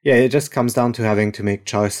 Yeah, it just comes down to having to make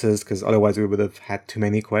choices, because otherwise we would have had too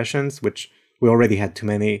many questions, which we already had too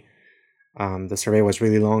many. The survey was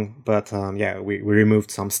really long, but we removed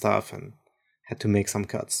some stuff and had to make some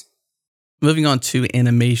cuts. Moving on to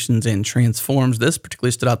animations and transforms, this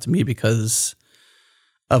particularly stood out to me because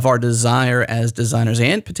of our desire as designers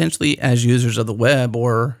and potentially as users of the web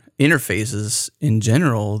or interfaces in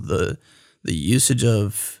general, the usage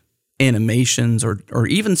of animations or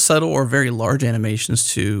even subtle or very large animations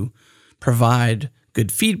to provide good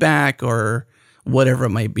feedback or whatever it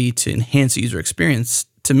might be to enhance the user experience.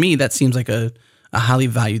 To me, that seems like a highly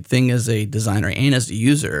valued thing as a designer and as a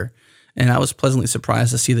user. And I was pleasantly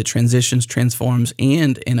surprised to see the transitions, transforms,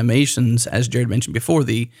 and animations, as Jared mentioned before,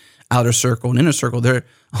 the outer circle and inner circle, they're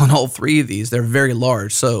on all three of these. They're very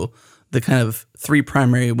large. So the kind of three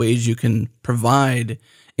primary ways you can provide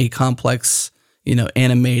a complex,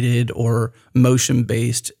 animated or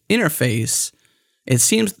motion-based interface, it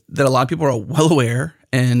seems that a lot of people are well aware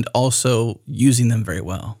and also using them very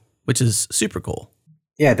well, which is super cool.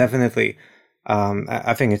 Yeah, definitely.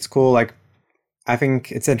 I think it's cool. Like, I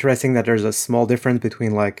think it's interesting that there's a small difference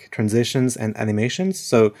between like transitions and animations.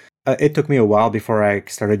 So it took me a while before I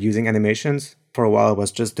started using animations. For a while, I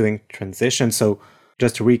was just doing transition. So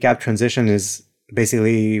just to recap, transition is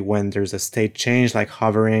basically when there's a state change, like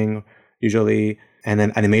hovering usually, and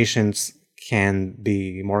then animations can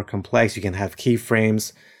be more complex. You can have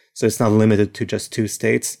keyframes. So it's not limited to just two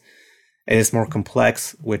states. It is more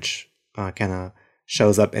complex, which kind of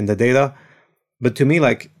shows up in the data. But to me,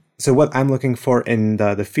 so what I'm looking for in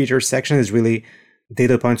the features section is really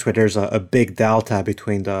data points where there's a big delta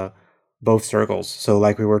between both circles. So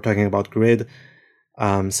like we were talking about grid.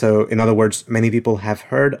 So in other words, many people have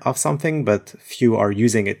heard of something, but few are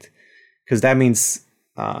using it, because that means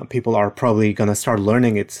people are probably going to start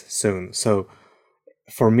learning it soon. So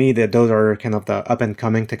for me, those are kind of the up and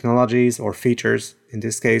coming technologies or features in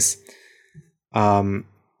this case.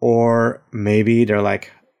 Or maybe they're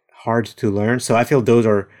like hard to learn. So I feel those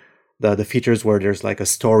are the features where there's like a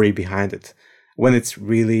story behind it. When it's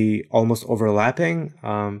really almost overlapping,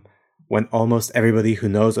 when almost everybody who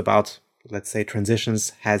knows about, let's say,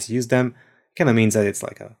 transitions has used them, kind of means that it's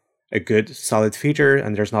like a good solid feature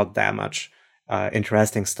and there's not that much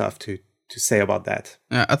interesting stuff to say about that.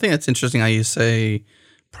 I think it's interesting how you say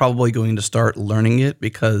probably going to start learning it,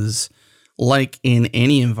 because like in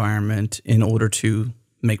any environment, in order to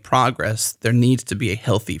make progress, there needs to be a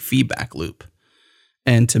healthy feedback loop.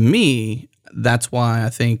 And to me, that's why I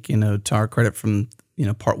think, to our credit from,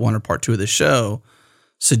 part 1 or part 2 of the show,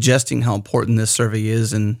 suggesting how important this survey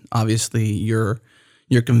is, and obviously your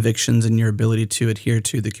convictions and your ability to adhere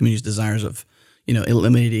to the community's desires of,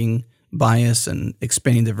 eliminating bias and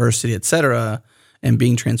expanding diversity, et cetera, and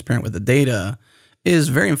being transparent with the data, is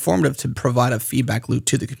very informative to provide a feedback loop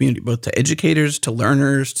to the community, both to educators, to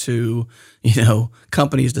learners, to,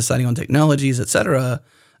 companies deciding on technologies, et cetera.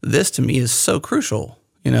 This to me is so crucial,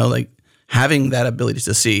 like having that ability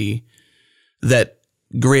to see that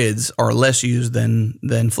grids are less used than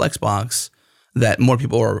Flexbox, that more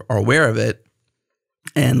people are aware of it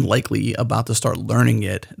and likely about to start learning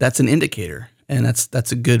it. That's an indicator, and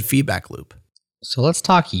that's a good feedback loop. So let's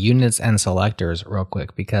talk units and selectors real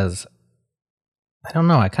quick, because I don't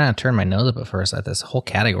know, I kind of turned my nose up at first at this whole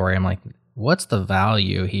category. I'm like, what's the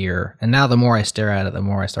value here? And now the more I stare at it, the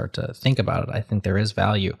more I start to think about it. I think there is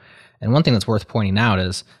value. And one thing that's worth pointing out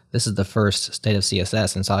is this is the first State of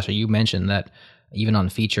CSS. And Sacha, you mentioned that even on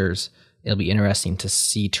features, it'll be interesting to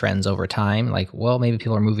see trends over time. Like, well, maybe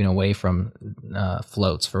people are moving away from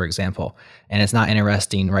floats, for example. And it's not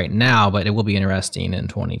interesting right now, but it will be interesting in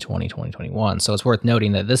 2020, 2021. So it's worth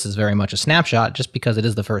noting that this is very much a snapshot just because it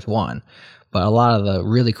is the first one. But a lot of the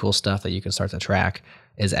really cool stuff that you can start to track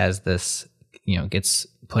is as this, gets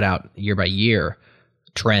put out year by year,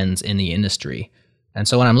 trends in the industry. And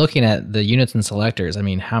so when I'm looking at the units and selectors, I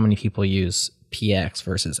mean, how many people use PX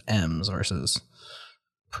versus Ms versus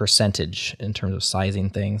percentage in terms of sizing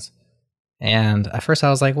things? And at first I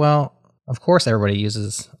was like, well, of course everybody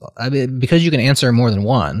uses, because you can answer more than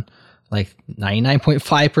one, like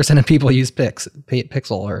 99.5% of people use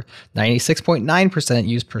pixel, or 96.9%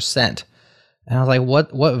 use percent. And I was like,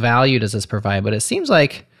 what value does this provide? But it seems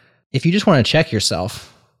like if you just want to check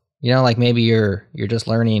yourself, like maybe you're just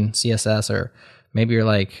learning CSS, or maybe you're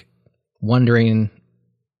like wondering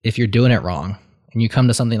if you're doing it wrong, and you come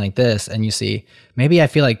to something like this and you see, maybe I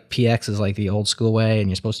feel like PX is like the old school way and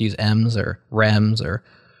you're supposed to use Ms or Rems or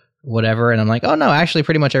whatever. And I'm like, oh no, actually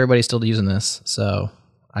pretty much everybody's still using this. So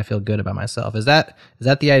I feel good about myself. Is that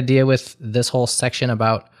the idea with this whole section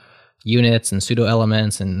about units and pseudo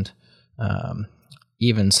elements and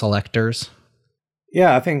even selectors?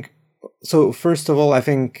 Yeah, I think so. First of all, I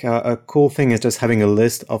think a cool thing is just having a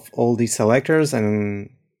list of all these selectors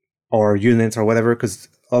or units or whatever, because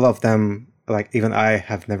a lot of them, like even I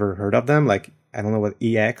have never heard of them. Like I don't know what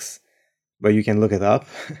EX, but you can look it up.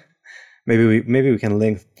 maybe we can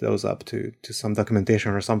link those up to some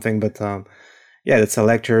documentation or something. But yeah, the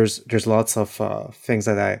selectors. There's lots of things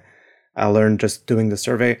that I learned just doing the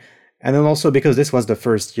survey, and then also because this was the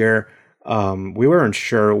first year. We weren't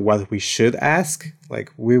sure what we should ask.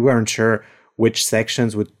 Like we weren't sure which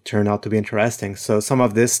sections would turn out to be interesting. So some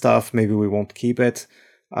of this stuff, maybe we won't keep it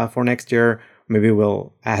for next year. Maybe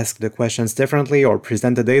we'll ask the questions differently or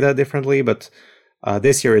present the data differently. But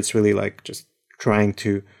this year, it's really like just trying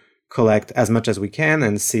to collect as much as we can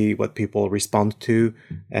and see what people respond to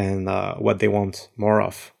and what they want more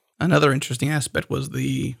of. Another interesting aspect was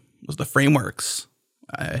the frameworks.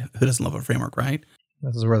 Who doesn't love a framework, right?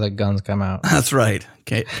 This is where the guns come out. That's right.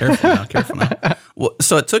 Okay, careful now. Well,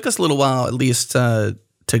 so it took us a little while, at least, to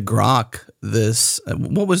grok this.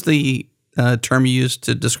 What was the term you used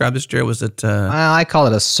to describe this, Jared? Was it? I call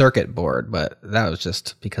it a circuit board, but that was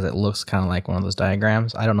just because it looks kind of like one of those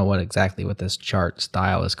diagrams. I don't know what this chart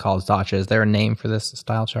style is called. Sacha, is there a name for this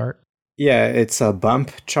style chart? Yeah, it's a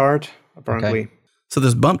bump chart, apparently. Okay. So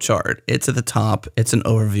this bump chart, it's at the top, it's an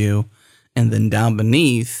overview, and then down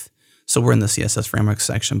beneath. So we're in the CSS framework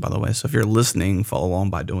section, by the way. So if you're listening, follow along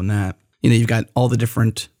by doing that. You've got all the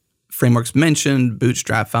different frameworks mentioned,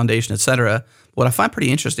 Bootstrap, Foundation, etc. What I find pretty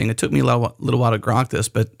interesting, it took me a little while to grok this,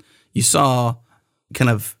 but you saw kind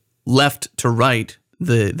of left to right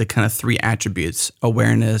the kind of three attributes: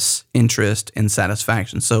 awareness, interest, and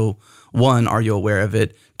satisfaction. So 1, are you aware of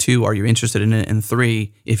it? 2, are you interested in it? And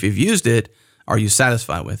 3, if you've used it, are you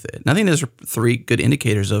satisfied with it? And I think those are 3 good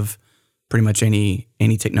indicators of pretty much any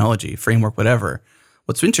technology, framework, whatever.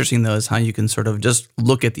 What's interesting, though, is how you can sort of just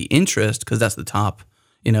look at the interest, because that's the top.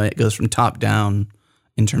 It goes from top down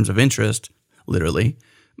in terms of interest, literally.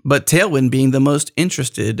 But Tailwind being the most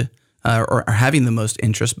interested or having the most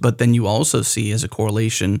interest, but then you also see as a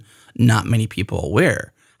correlation, not many people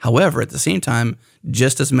aware. However, at the same time,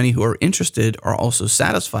 just as many who are interested are also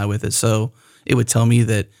satisfied with it. So it would tell me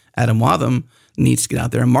that Adam Watham needs to get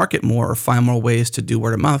out there and market more or find more ways to do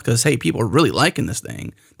word of mouth because, hey, people are really liking this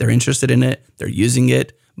thing. They're interested in it. They're using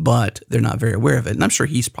it, but they're not very aware of it. And I'm sure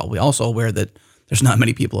he's probably also aware that there's not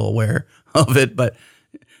many people aware of it. But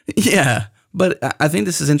yeah, but I think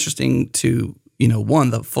this is interesting to, 1,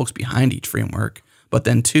 the folks behind each framework, but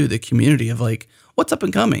then 2, the community of like, what's up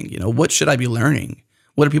and coming? What should I be learning?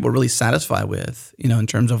 What are people really satisfied with, in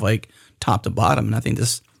terms of like top to bottom? And I think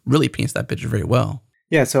this really paints that picture very well.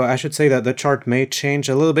 Yeah, so I should say that the chart may change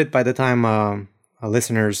a little bit by the time our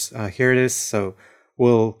listeners hear this. So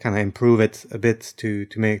we'll kind of improve it a bit to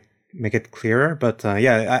make it clearer. But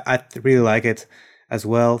yeah, I really like it as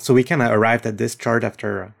well. So we kind of arrived at this chart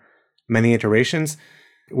after many iterations.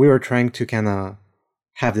 We were trying to kind of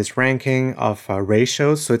have this ranking of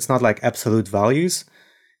ratios. So it's not like absolute values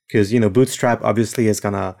because, Bootstrap obviously is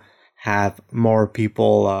going to have more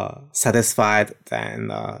people satisfied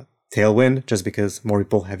than Tailwind just because more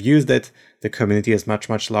people have used it. The community is much,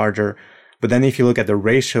 much larger. But then if you look at the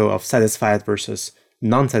ratio of satisfied versus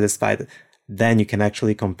non-satisfied, then you can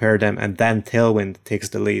actually compare them, and then Tailwind takes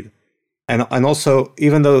the lead. And also,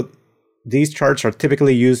 even though these charts are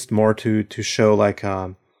typically used more to show like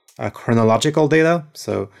chronological data,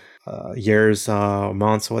 so years,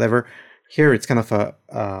 months, or whatever, here it's kind of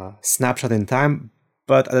a snapshot in time,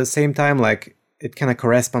 but at the same time, like it kind of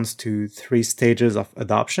corresponds to 3 stages of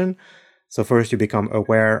adoption. So first you become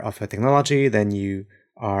aware of a technology, then you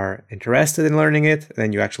are interested in learning it,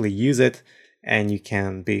 then you actually use it, and you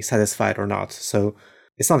can be satisfied or not. So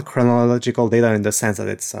it's not chronological data in the sense that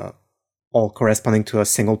it's all corresponding to a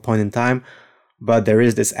single point in time, but there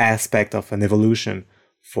is this aspect of an evolution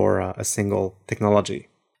for a single technology.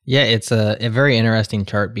 Yeah, it's a very interesting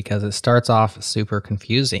chart because it starts off super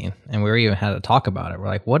confusing, and we even had to talk about it. We're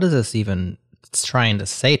like, what is this even trying to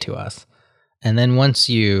say to us? And then once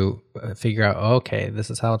you figure out, okay, this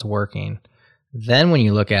is how it's working, then when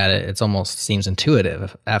you look at it, it almost seems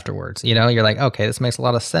intuitive afterwards. You're like, okay, this makes a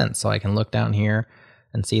lot of sense. So I can look down here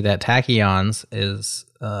and see that tachyons is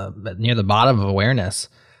near the bottom of awareness,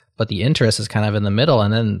 but the interest is kind of in the middle,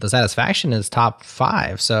 and then the satisfaction is top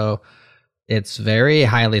 5. So it's very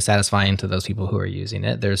highly satisfying to those people who are using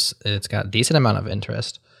it. It's got a decent amount of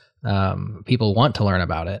interest. People want to learn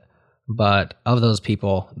about it, but of those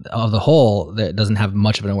people, of the whole, that doesn't have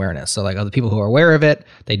much of an awareness. So like other people who are aware of it,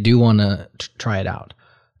 they do want to try it out.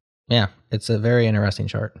 Yeah, it's a very interesting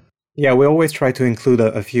chart. Yeah, we always try to include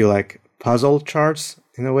a few like puzzle charts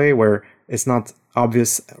in a way where it's not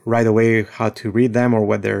obvious right away how to read them or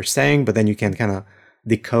what they're saying, but then you can kind of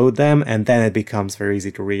decode them, and then it becomes very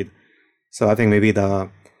easy to read. So I think maybe the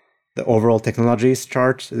overall technologies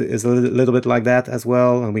chart is a little bit like that as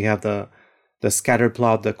well. And we have the scatter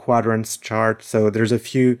plot, the quadrants chart. So there's a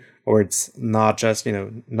few where it's not just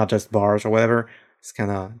bars or whatever. It's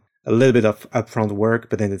kind of a little bit of upfront work,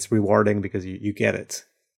 but then it's rewarding because you get it.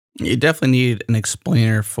 You definitely need an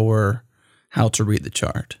explainer for how to read the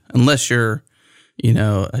chart, unless you're,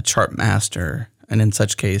 a chart master. And in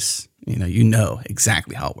such case, you know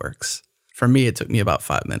exactly how it works. For me, it took me about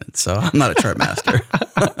 5 minutes, so I'm not a chart master,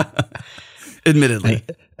 admittedly.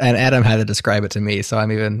 And Adam had to describe it to me, so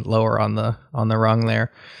I'm even lower on the rung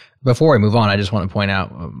there. Before we move on, I just want to point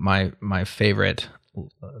out my favorite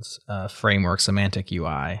framework, Semantic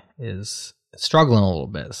UI, is struggling a little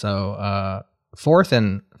bit. So fourth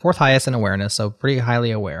highest in awareness, so pretty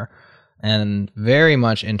highly aware, and very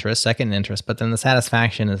much interest, second interest. But then the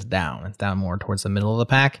satisfaction is down. It's down more towards the middle of the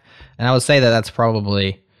pack, and I would say that that's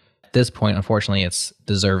probably, at this point, unfortunately, it's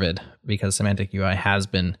deserved because Semantic UI has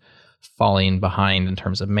been falling behind in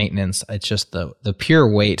terms of maintenance. It's just the pure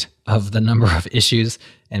weight of the number of issues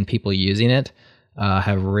and people using it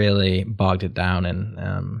have really bogged it down.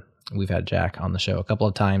 And we've had Jack on the show a couple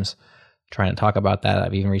of times trying to talk about that.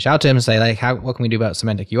 I've even reached out to him and say, like, what can we do about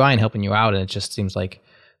Semantic UI and helping you out? And it just seems like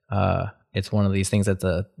it's one of these things that's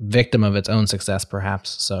a victim of its own success,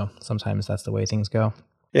 perhaps. So sometimes that's the way things go.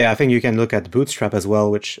 Yeah, I think you can look at Bootstrap as well,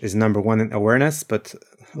 which is number one in awareness, but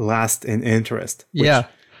last in interest. Which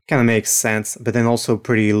kind of makes sense, but then also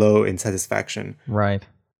pretty low in satisfaction. Right.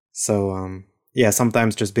 So,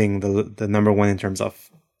 sometimes just being the number one in terms of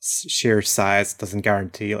sheer size doesn't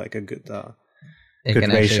guarantee like a good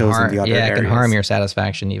ratios in the other areas. It can harm your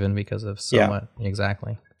satisfaction even because of somewhat.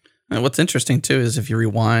 Exactly. And what's interesting too is if you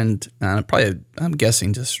rewind, I'm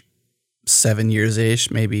guessing just 7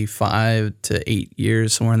 years-ish, maybe 5 to 8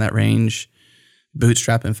 years, somewhere in that range,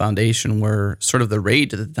 Bootstrap and Foundation were sort of the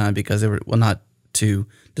rage at the time because they were, well, not to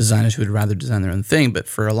designers who would rather design their own thing, but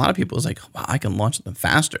for a lot of people, it's like, wow, I can launch them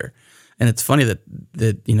faster. And it's funny that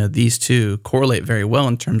these two correlate very well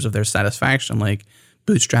in terms of their satisfaction. Like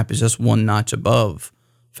Bootstrap is just one notch above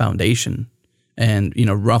Foundation, and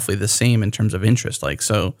roughly the same in terms of interest. Like,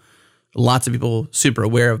 so lots of people super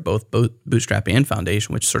aware of both Bootstrap and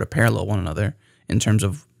Foundation, which sort of parallel one another in terms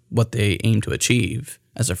of what they aim to achieve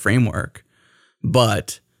as a framework.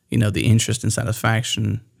 But the interest and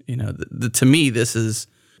satisfaction, to me, this is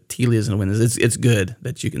Telia's and Windows. It's good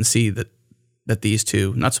that you can see that these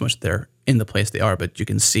two, not so much they're in the place they are, but you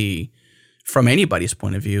can see from anybody's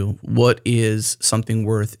point of view what is something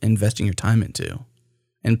worth investing your time into,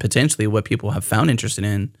 and potentially what people have found interest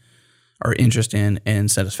in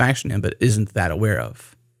and satisfaction in, but isn't that aware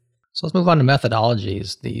of. So let's move on to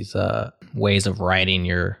methodologies, these ways of writing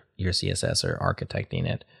your CSS or architecting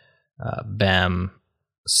it. BEM,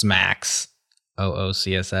 SMAX,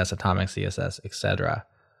 OOCSS, Atomic CSS, etc.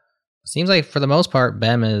 Seems like for the most part,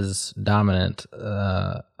 BEM is dominant,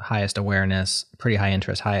 highest awareness, pretty high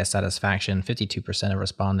interest, highest satisfaction. 52% of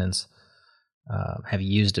respondents have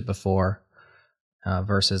used it before,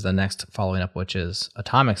 versus the next following up, which is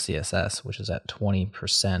Atomic CSS, which is at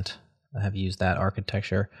 20% have used that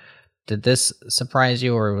architecture. Did this surprise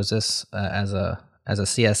you, or was this as a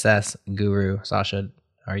CSS guru, Sacha?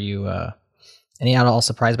 Are you any at all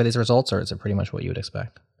surprised by these results, or is it pretty much what you would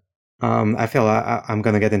expect? I feel I'm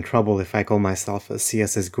gonna get in trouble if I call myself a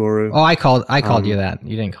CSS guru. Oh, I called you that.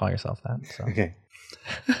 You didn't call yourself that. So. Okay.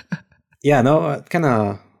 Yeah, no, it kind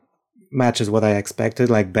of matches what I expected.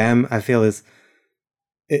 Like BEM, I feel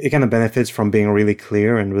it kind of benefits from being really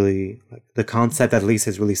clear and really, like, the concept at least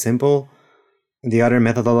is really simple. And the other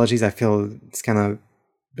methodologies, I feel it's kind of a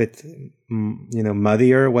bit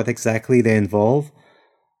muddier what exactly they involve.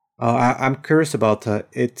 I'm curious about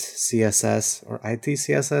IT CSS or IT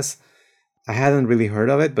CSS. I hadn't really heard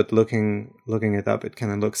of it, but looking it up, it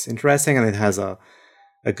kind of looks interesting, and it has a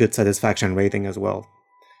good satisfaction rating as well.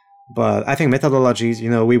 But I think methodologies,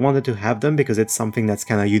 we wanted to have them because it's something that's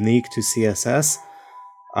kind of unique to CSS.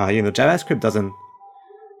 JavaScript doesn't,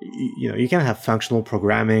 you can have functional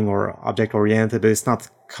programming or object-oriented, but it's not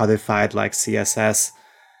codified like CSS.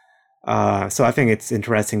 So I think it's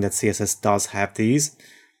interesting that CSS does have these.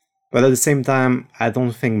 But at the same time, I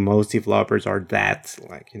don't think most developers are that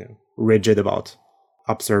rigid about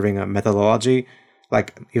observing a methodology.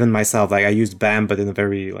 Like even myself, I used BAM, but in a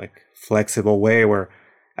very flexible way where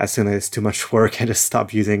as soon as it's too much work, I just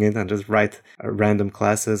stop using it and just write random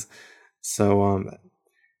classes. So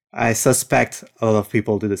I suspect a lot of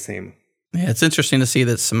people do the same. Yeah, it's interesting to see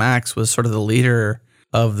that SMAX was sort of the leader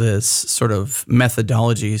of this sort of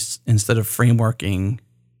methodologies instead of frameworking,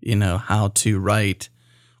 how to write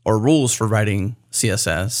or rules for writing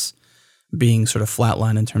CSS, being sort of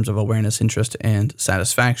flatline in terms of awareness, interest, and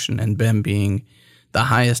satisfaction, and BEM being the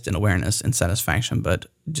highest in awareness and satisfaction, but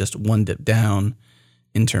just one dip down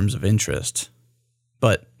in terms of interest.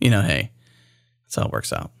 But, hey, that's how it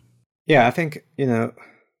works out. Yeah, I think,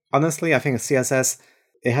 honestly, I think CSS,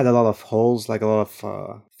 it had a lot of holes, a lot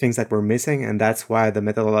of things that were missing, and that's why the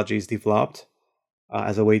methodology is developed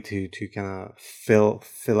as a way to kind of fill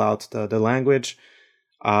out the language.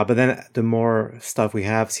 But then the more stuff we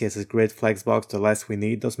have, CSS Grid, Flexbox, the less we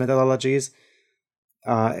need those methodologies.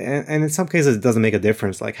 And in some cases, it doesn't make a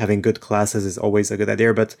difference. Like having good classes is always a good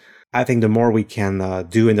idea. But I think the more we can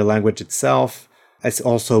do in the language itself, it's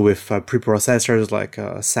also with preprocessors like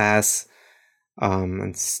SAS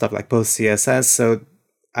and stuff like post-CSS. So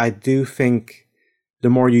I do think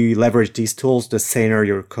the more you leverage these tools, the saner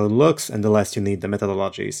your code looks and the less you need the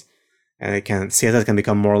methodologies. And CSS can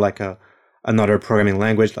become more like another programming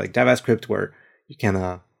language like JavaScript, where you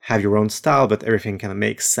can have your own style, but everything kind of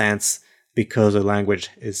makes sense because the language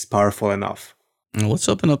is powerful enough. Let's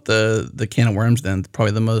open up the can of worms then.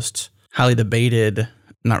 Probably the most highly debated,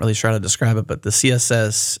 not really sure how to describe it, but the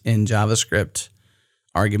CSS in JavaScript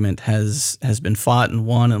argument has been fought and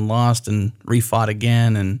won and lost and refought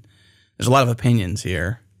again, and there's a lot of opinions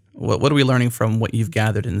here. What are we learning from what you've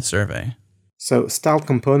gathered in the survey? So styled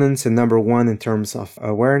components in number 1 in terms of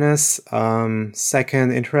awareness,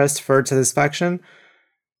 second interest, third satisfaction.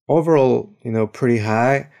 Overall, pretty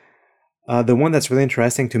high. The one that's really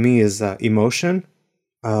interesting to me is emotion,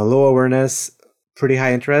 low awareness, pretty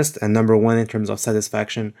high interest, and number 1 in terms of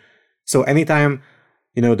satisfaction. So anytime,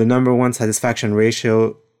 the number 1 satisfaction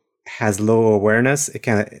ratio has low awareness, it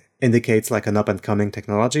kind of indicates like an up-and-coming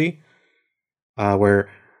technology where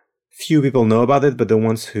few people know about it, but the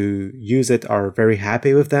ones who use it are very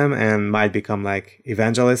happy with them and might become like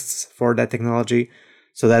evangelists for that technology.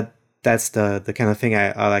 So that's the kind of thing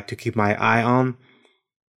I like to keep my eye on.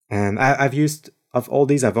 And I've used, of all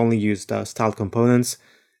these, I've only used styled components.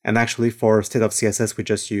 And actually for State of CSS, we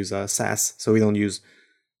just use Sass. So we don't use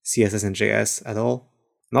CSS and JS at all.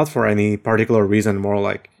 Not for any particular reason, more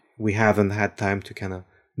like we haven't had time to kind of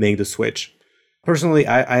make the switch. Personally,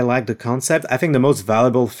 I like the concept. I think the most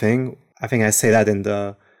valuable thing, I think I say that in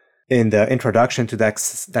the introduction to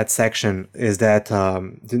that section, is that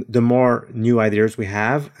the more new ideas we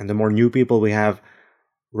have and the more new people we have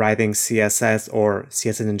writing CSS or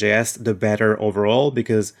CSS and JS, the better overall.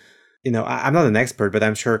 Because, I'm not an expert, but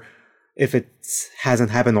I'm sure if it hasn't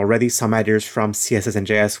happened already, some ideas from CSS and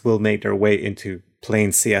JS will make their way into plain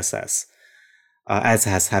CSS. As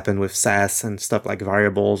has happened with Sass and stuff like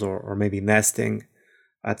variables or maybe nesting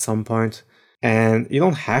at some point. And you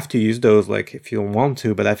don't have to use those like if you don't want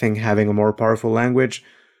to, but I think having a more powerful language,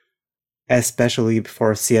 especially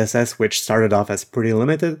for CSS, which started off as pretty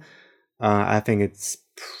limited, I think it's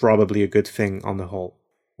probably a good thing on the whole.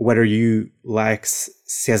 Whether you like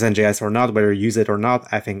CSS and JS or not, whether you use it or not,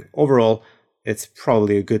 I think overall it's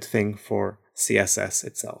probably a good thing for CSS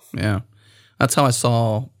itself. Yeah. That's how I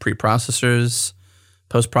saw preprocessors,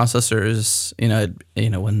 post-processors,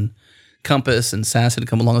 when Compass and Sass had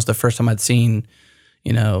come along. It was the first time I'd seen,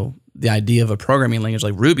 the idea of a programming language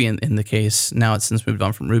like Ruby in the case. Now it's since moved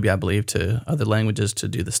on from Ruby, I believe, to other languages to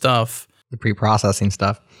do the stuff. The pre-processing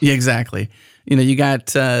stuff. Yeah, exactly. You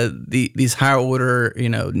got these higher order,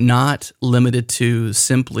 not limited to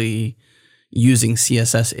simply using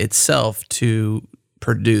CSS itself to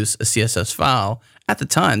produce a CSS file. At the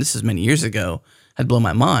time, this is many years ago, had blown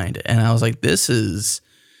my mind. And I was like, this is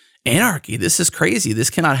anarchy. This is crazy. This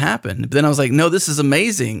cannot happen. But then I was like, no, this is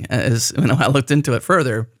amazing, as I looked into it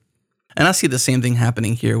further. And I see the same thing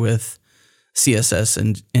happening here with CSS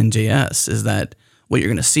and JS, is that what you're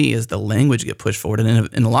going to see is the language get pushed forward. And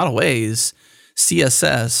in a lot of ways,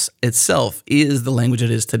 CSS itself is the language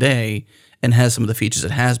it is today and has some of the features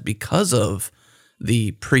it has because of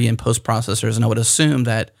the pre and post processors. And I would assume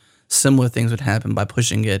that similar things would happen by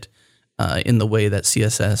pushing it in the way that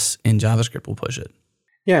CSS and JavaScript will push it.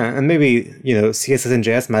 Yeah, and maybe, CSS and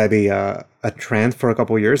JS might be a trend for a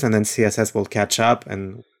couple of years, and then CSS will catch up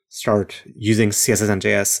and start using CSS and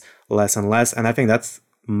JS less and less. And I think that's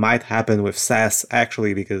might happen with Sass,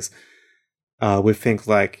 actually, because with things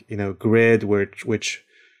like, grid, which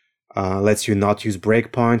lets you not use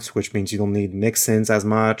breakpoints, which means you don't need mix-ins as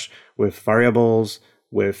much, with variables,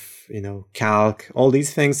 with, calc, all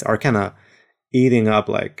these things are kind of eating up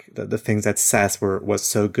like the things that Sass was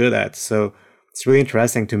so good at. So it's really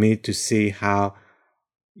interesting to me to see how,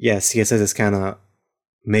 CSS is kind of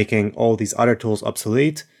making all these other tools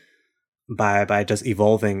obsolete by just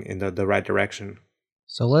evolving in the right direction.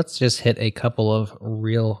 So let's just hit a couple of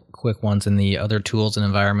real quick ones in the other tools and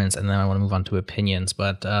environments, and then I want to move on to opinions.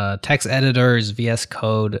 But text editors, VS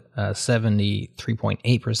Code,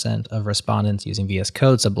 73.8% of respondents using VS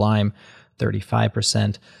Code, Sublime,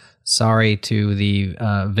 35%. Sorry to the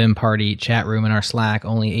Vim Party chat room in our Slack,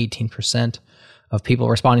 only 18% of people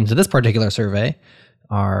responding to this particular survey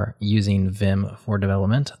are using Vim for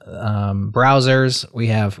development. Browsers, we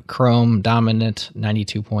have Chrome dominant,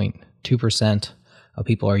 92.2% of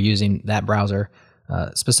people are using that browser,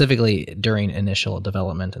 specifically during initial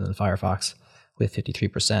development, and then Firefox with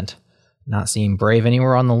 53%. Not seeing Brave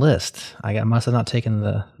anywhere on the list. I must have not taken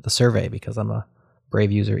the survey because I'm a Brave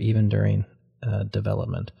user even during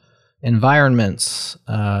development. Environments,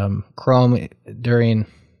 Chrome during...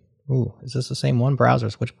 Ooh, is this the same one?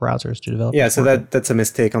 Browsers. Which browsers do develop? Yeah, so that's a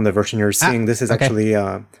mistake on the version you're seeing. This is actually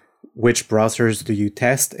which browsers do you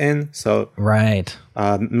test in? So right,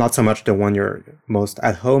 not so much the one you're most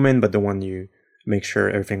at home in, but the one you make sure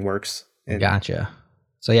everything works in. Gotcha.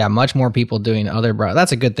 So yeah, much more people doing other browsers.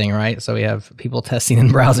 That's a good thing, right? So we have people testing in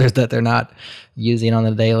browsers that they're not using on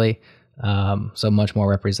the daily. So much more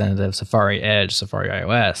representative. Safari Edge, Safari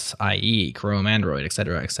iOS, IE, Chrome, Android,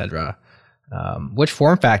 etc., etc. Which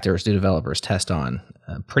form factors do developers test on?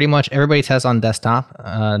 Pretty much everybody tests on desktop,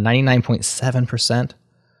 99.7%.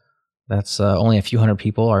 That's only a few hundred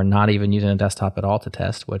people are not even using a desktop at all to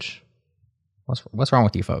test, which What's wrong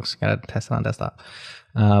with you folks? Got to test it on desktop.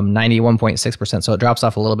 91.6%. So it drops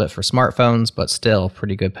off a little bit for smartphones, but still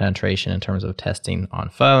pretty good penetration in terms of testing on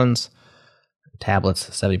phones. Tablets,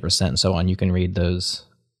 70%, and so on. You can read those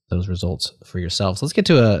results for yourselves. Let's get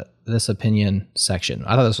to this opinion section.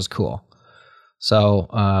 I thought this was cool. So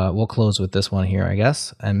we'll close with this one here, I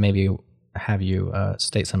guess, and maybe have you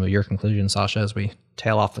state some of your conclusions, Sacha, as we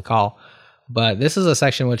tail off the call. But this is a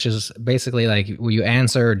section which is basically like, will you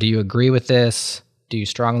answer, do you agree with this? Do you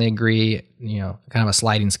strongly agree? Kind of a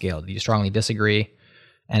sliding scale. Do you strongly disagree?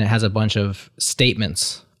 And it has a bunch of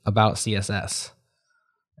statements about CSS.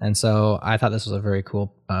 And so I thought this was a very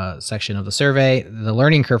cool section of the survey. The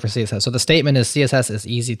learning curve for CSS. So the statement is CSS is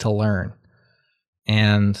easy to learn.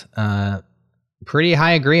 And pretty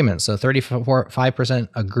high agreement. So 35%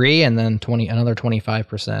 agree, and then another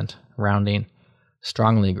 25% rounding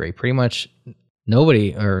strongly agree. Pretty much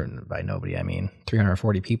nobody, or by nobody I mean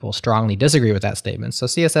 340 people, strongly disagree with that statement. So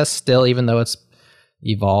CSS still, even though it's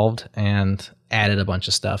evolved and added a bunch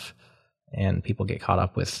of stuff, and people get caught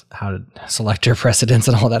up with how to selector precedents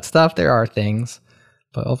and all that stuff, there are things.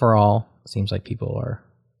 But overall, it seems like people are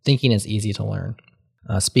thinking it's easy to learn.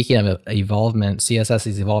 Speaking of evolvement, CSS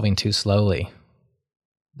is evolving too slowly.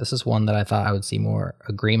 This is one that I thought I would see more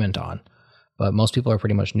agreement on, but most people are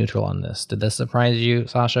pretty much neutral on this. Did this surprise you,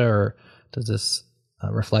 Sacha, or does this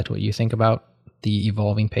reflect what you think about the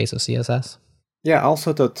evolving pace of CSS? Yeah, I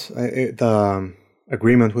also thought the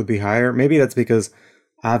agreement would be higher. Maybe that's because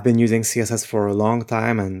I've been using CSS for a long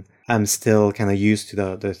time and I'm still kind of used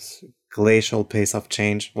to this glacial pace of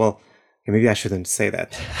change. Well, maybe I shouldn't say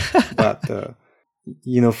that, but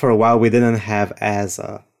for a while we didn't have as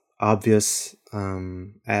obvious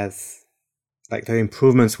as like the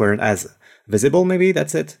improvements weren't as visible. Maybe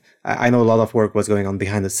that's it. I know a lot of work was going on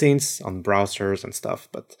behind the scenes on browsers and stuff,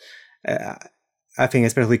 but I think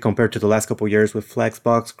especially compared to the last couple of years with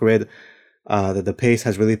Flexbox, Grid, the pace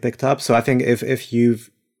has really picked up. So I think if you've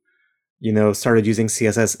started using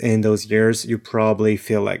CSS in those years, you probably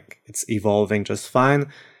feel like it's evolving just fine.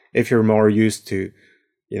 If you're more used to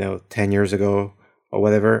 10 years ago or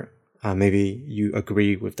whatever, maybe you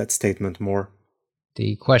agree with that statement more.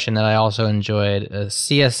 The question that I also enjoyed,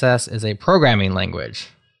 CSS is a programming language.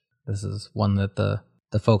 This is one that the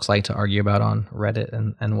folks like to argue about on Reddit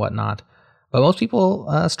and whatnot. But most people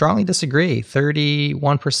strongly disagree,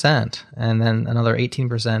 31%, and then another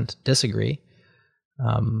 18% disagree,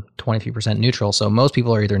 23% neutral. So most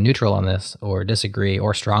people are either neutral on this or disagree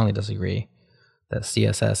or strongly disagree that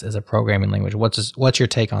CSS is a programming language. What's your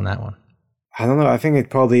take on that one? I don't know. I think it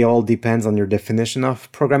probably all depends on your definition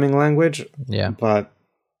of programming language. Yeah. But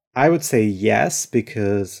I would say yes,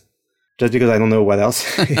 because I don't know what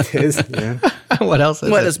else it is. Yeah. What else is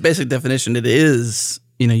it? Well, its basic definition, it is,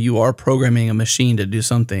 you are programming a machine to do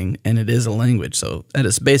something, and it is a language. So at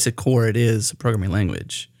its basic core, it is a programming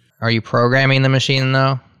language. Are you programming the machine,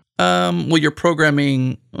 though? Well, you're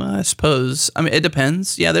programming, I suppose. I mean, it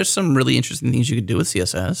depends. Yeah, there's some really interesting things you could do with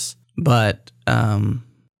CSS, but...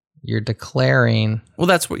 You're declaring... Well,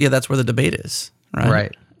 that's where the debate is, right?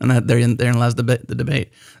 Right. And therein lies the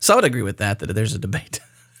debate. So I would agree with that there's a debate.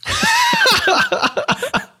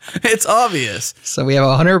 It's obvious. So we have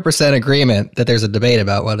 100% agreement that there's a debate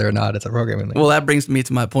about whether or not it's a programming language. Well, that brings me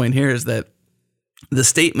to my point here is that the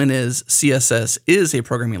statement is CSS is a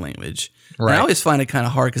programming language. Right. And I always find it kind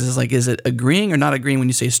of hard because it's like, is it agreeing or not agreeing when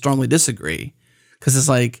you say strongly disagree? Because it's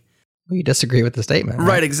like... Well, you disagree with the statement.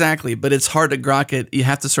 Right, exactly. But it's hard to grok it. You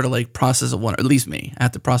have to sort of like process it one, or at least me. I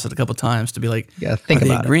have to process it a couple times to be like, think are they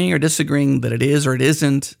about agreeing or disagreeing that it is or it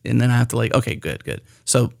isn't? And then I have to like, okay, good.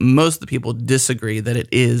 So most of the people disagree that it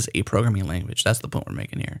is a programming language. That's the point we're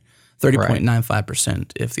making here.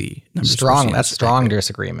 30.95% if the numbers strong. That's strong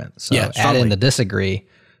disagreement. So yeah, add in the disagree,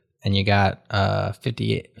 and you got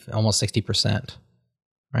 58, almost 60%,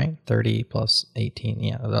 right? 30 plus 18,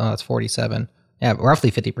 yeah, that's 47. Yeah,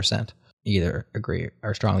 roughly 50% either agree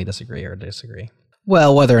or strongly disagree or disagree.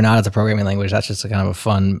 Well, whether or not it's a programming language, that's just a kind of a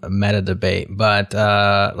fun meta debate. But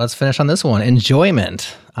let's finish on this one.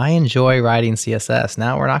 Enjoyment. I enjoy writing CSS.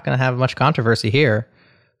 Now, we're not going to have much controversy here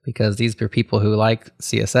because these are people who like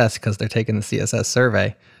CSS because they're taking the CSS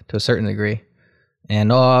survey to a certain degree. And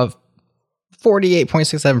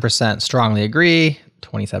 48.67% strongly agree,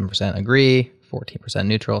 27% agree, 14%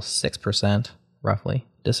 neutral, 6% roughly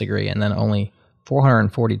disagree, and then only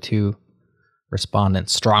 442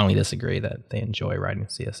 respondents strongly disagree that they enjoy writing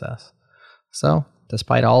CSS. So,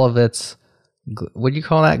 despite all of its, what do you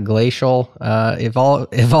call that, glacial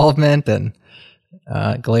evolvement and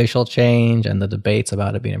glacial change and the debates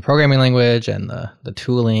about it being a programming language and the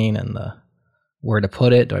tooling and the where to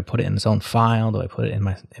put it. Do I put it in its own file? Do I put it in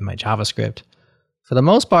my JavaScript? for the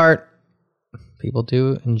most part, people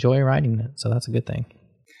do enjoy writing it. So that's a good thing.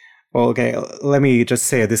 Well, okay, let me just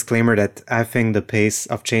say a disclaimer that I think the pace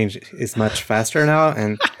of change is much faster now.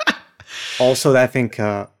 And also that I think,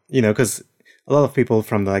 because a lot of people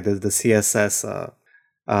from the CSS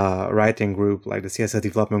writing group, like the CSS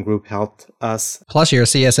development group, helped us. Plus, you're a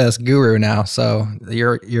CSS guru now, so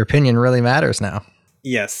your opinion really matters now.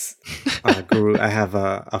 Yes, guru. I have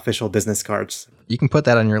official business cards. You can put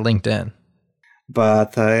that on your LinkedIn.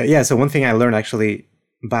 But so one thing I learned actually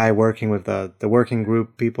by working with the working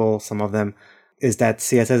group people, some of them, is that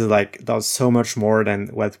CSS does so much more than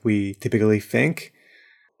what we typically think.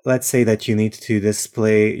 Let's say that you need to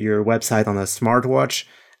display your website on a smartwatch,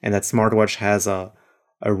 and that smartwatch has a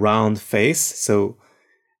round face. So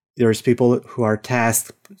there's people who are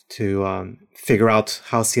tasked to figure out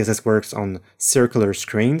how CSS works on circular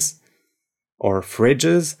screens or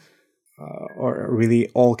fridges or really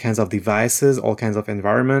all kinds of devices, all kinds of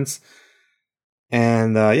environments.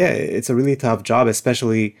 And it's a really tough job,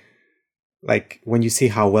 especially when you see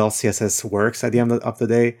how well CSS works at the end of the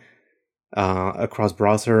day, across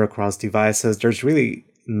browser, across devices. There's really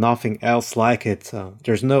nothing else like it.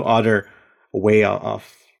 There's no other way of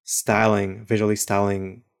visually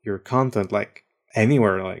styling your content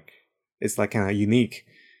anywhere. It's kind of unique.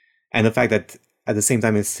 And the fact that at the same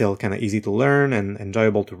time it's still kind of easy to learn and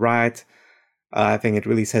enjoyable to write, I think it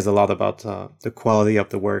really says a lot about the quality of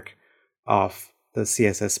the work of the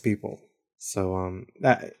CSS people. So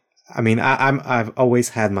I've always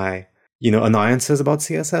had my annoyances about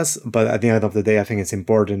CSS, but at the end of the day, I think it's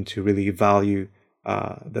important to really value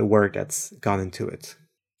the work that's gone into it.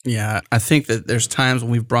 Yeah, I think that there's times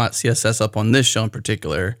when we've brought CSS up on this show in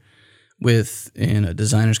particular with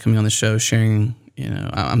designers coming on the show sharing,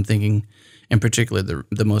 I'm thinking in particular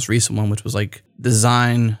the most recent one, which was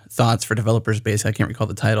design thoughts for developers basically. I can't recall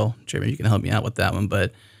the title. Jeremy, you can help me out with that one.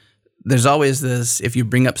 But there's always this, if you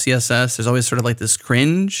bring up CSS, there's always sort of this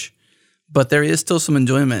cringe, but there is still some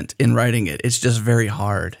enjoyment in writing it. It's just very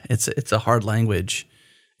hard. It's a hard language,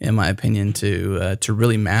 in my opinion, to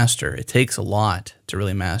really master. It takes a lot to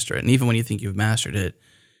really master it. And even when you think you've mastered it,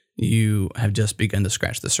 you have just begun to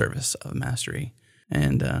scratch the surface of mastery.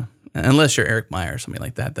 And unless you're Eric Meyer or something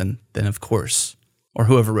like that, then of course, or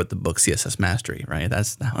whoever wrote the book CSS Mastery, right?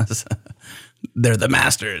 They're the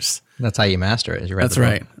masters. That's how you master it. That's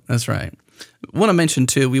right. That's right. I want to mention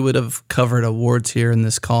too, we would have covered awards here in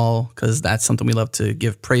this call because that's something we love to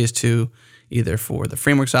give praise to, either for the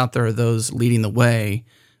frameworks out there or those leading the way.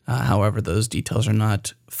 However, those details are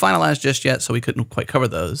not finalized just yet, so we couldn't quite cover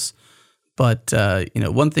those. But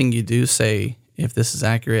one thing you do say, if this is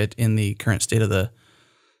accurate in the current state of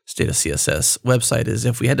CSS website, is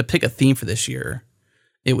if we had to pick a theme for this year,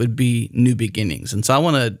 it would be new beginnings. And so I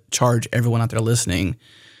want to charge everyone out there listening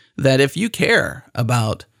that if you care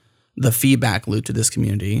about the feedback loop to this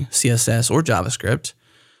community, CSS or JavaScript,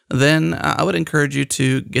 then I would encourage you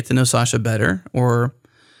to get to know Sacha better or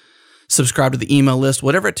subscribe to the email list,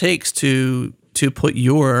 whatever it takes to put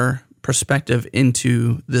your perspective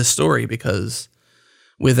into this story, because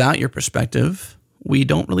without your perspective, we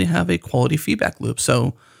don't really have a quality feedback loop.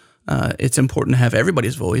 So it's important to have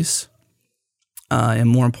everybody's voice. And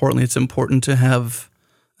more importantly, it's important to have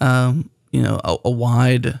a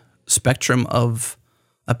wide spectrum of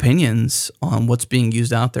opinions on what's being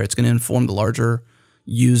used out there. It's going to inform the larger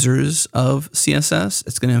users of CSS.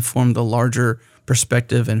 It's going to inform the larger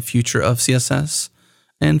perspective and future of CSS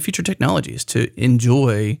and future technologies to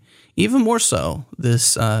enjoy even more so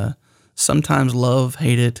this sometimes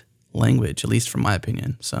love-hated language, at least from my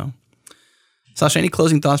opinion. So, Sacha, any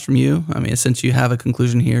closing thoughts from you? I mean, since you have a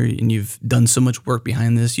conclusion here and you've done so much work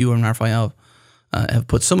behind this, you and Raphael have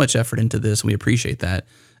put so much effort into this, and we appreciate that.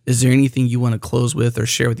 Is there anything you want to close with or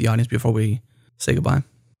share with the audience before we say goodbye?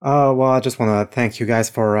 Well, I just want to thank you guys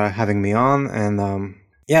for having me on. And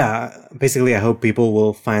basically, I hope people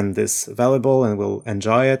will find this valuable and will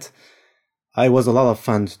enjoy it. It was a lot of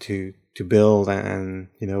fun to build, and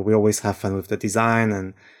we always have fun with the design,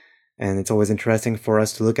 and it's always interesting for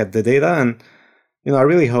us to look at the data. And I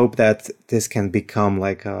really hope that this can become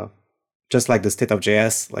just like the State of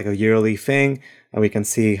JS, like a yearly thing, and we can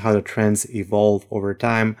see how the trends evolve over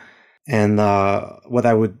time. And what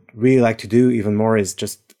I would really like to do even more is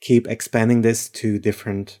just keep expanding this to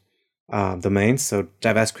different domains. So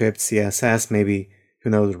JavaScript, CSS, maybe,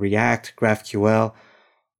 who knows, React, GraphQL.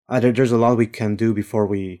 There's a lot we can do before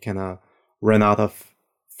we kind of run out of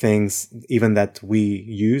things, even that we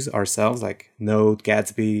use ourselves, like Node,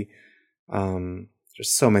 Gatsby. There's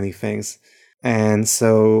so many things. And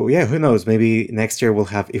so, who knows, maybe next year we'll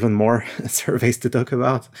have even more surveys to talk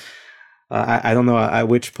about. I don't know at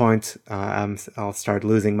which point I'll start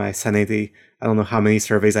losing my sanity. I don't know how many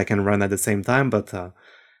surveys I can run at the same time, but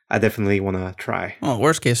I definitely want to try. Well,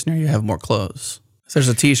 worst case scenario, you have more clothes. If there's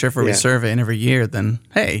a t-shirt for every survey and every year, then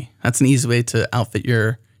hey, that's an easy way to outfit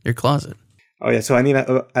your closet. Oh yeah, so I need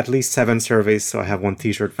at least 7 surveys, so I have 1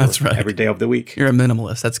 t-shirt for every day of the week. You're a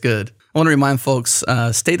minimalist. That's good. I want to remind folks,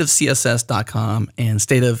 stateofcss.com and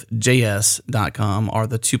stateofjs.com are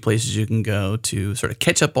the 2 places you can go to sort of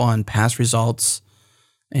catch up on past results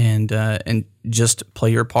and just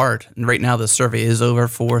play your part. And right now, the survey is over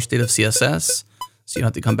for State of CSS, so you don't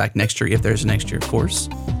have to come back next year if there's a next year, of course.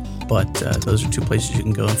 But those are 2 places you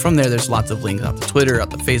can go. And from there's lots of links out to Twitter,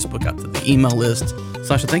 out to Facebook, out to the email list.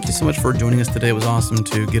 Sacha, thank you so much for joining us today. It was awesome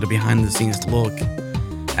to get a behind-the-scenes look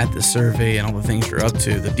at the survey and all the things you're up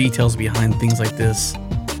to. The details behind things like this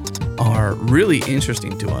are really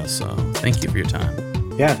interesting to us. So thank you for your time.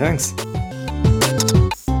 Yeah, thanks.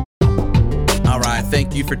 All right,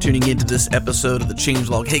 thank you for tuning into this episode of the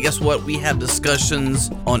Changelog. Hey, guess what? We have discussions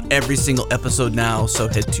on every single episode now, so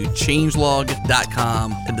head to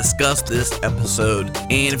changelog.com to discuss this episode.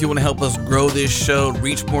 And if you want to help us grow this show,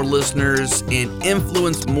 reach more listeners, and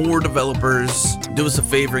influence more developers, do us a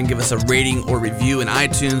favor and give us a rating or review in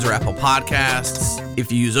iTunes or Apple Podcasts.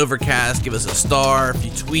 If you use Overcast, give us a star. If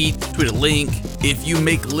you tweet a link. If you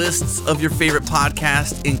make lists of your favorite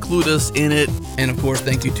podcasts, include us in it. And of course,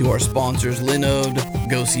 thank you to our sponsors, Linode,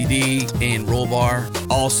 GoCD, and Rollbar.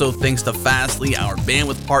 Also, thanks to Fastly, our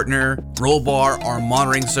bandwidth partner, Rollbar, our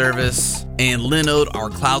monitoring service, and Linode, our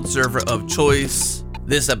cloud server of choice.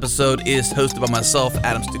 This episode is hosted by myself,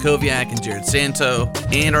 Adam Stukowiak, and Jared Santo,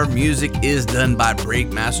 and our music is done by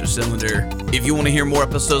Breakmaster Cylinder. If you want to hear more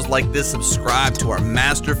episodes like this, subscribe to our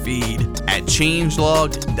master feed at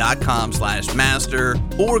changelog.com/master,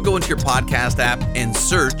 or go into your podcast app and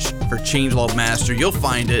search for Changelog Master. You'll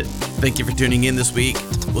find it. Thank you for tuning in this week.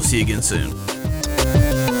 We'll see you again soon.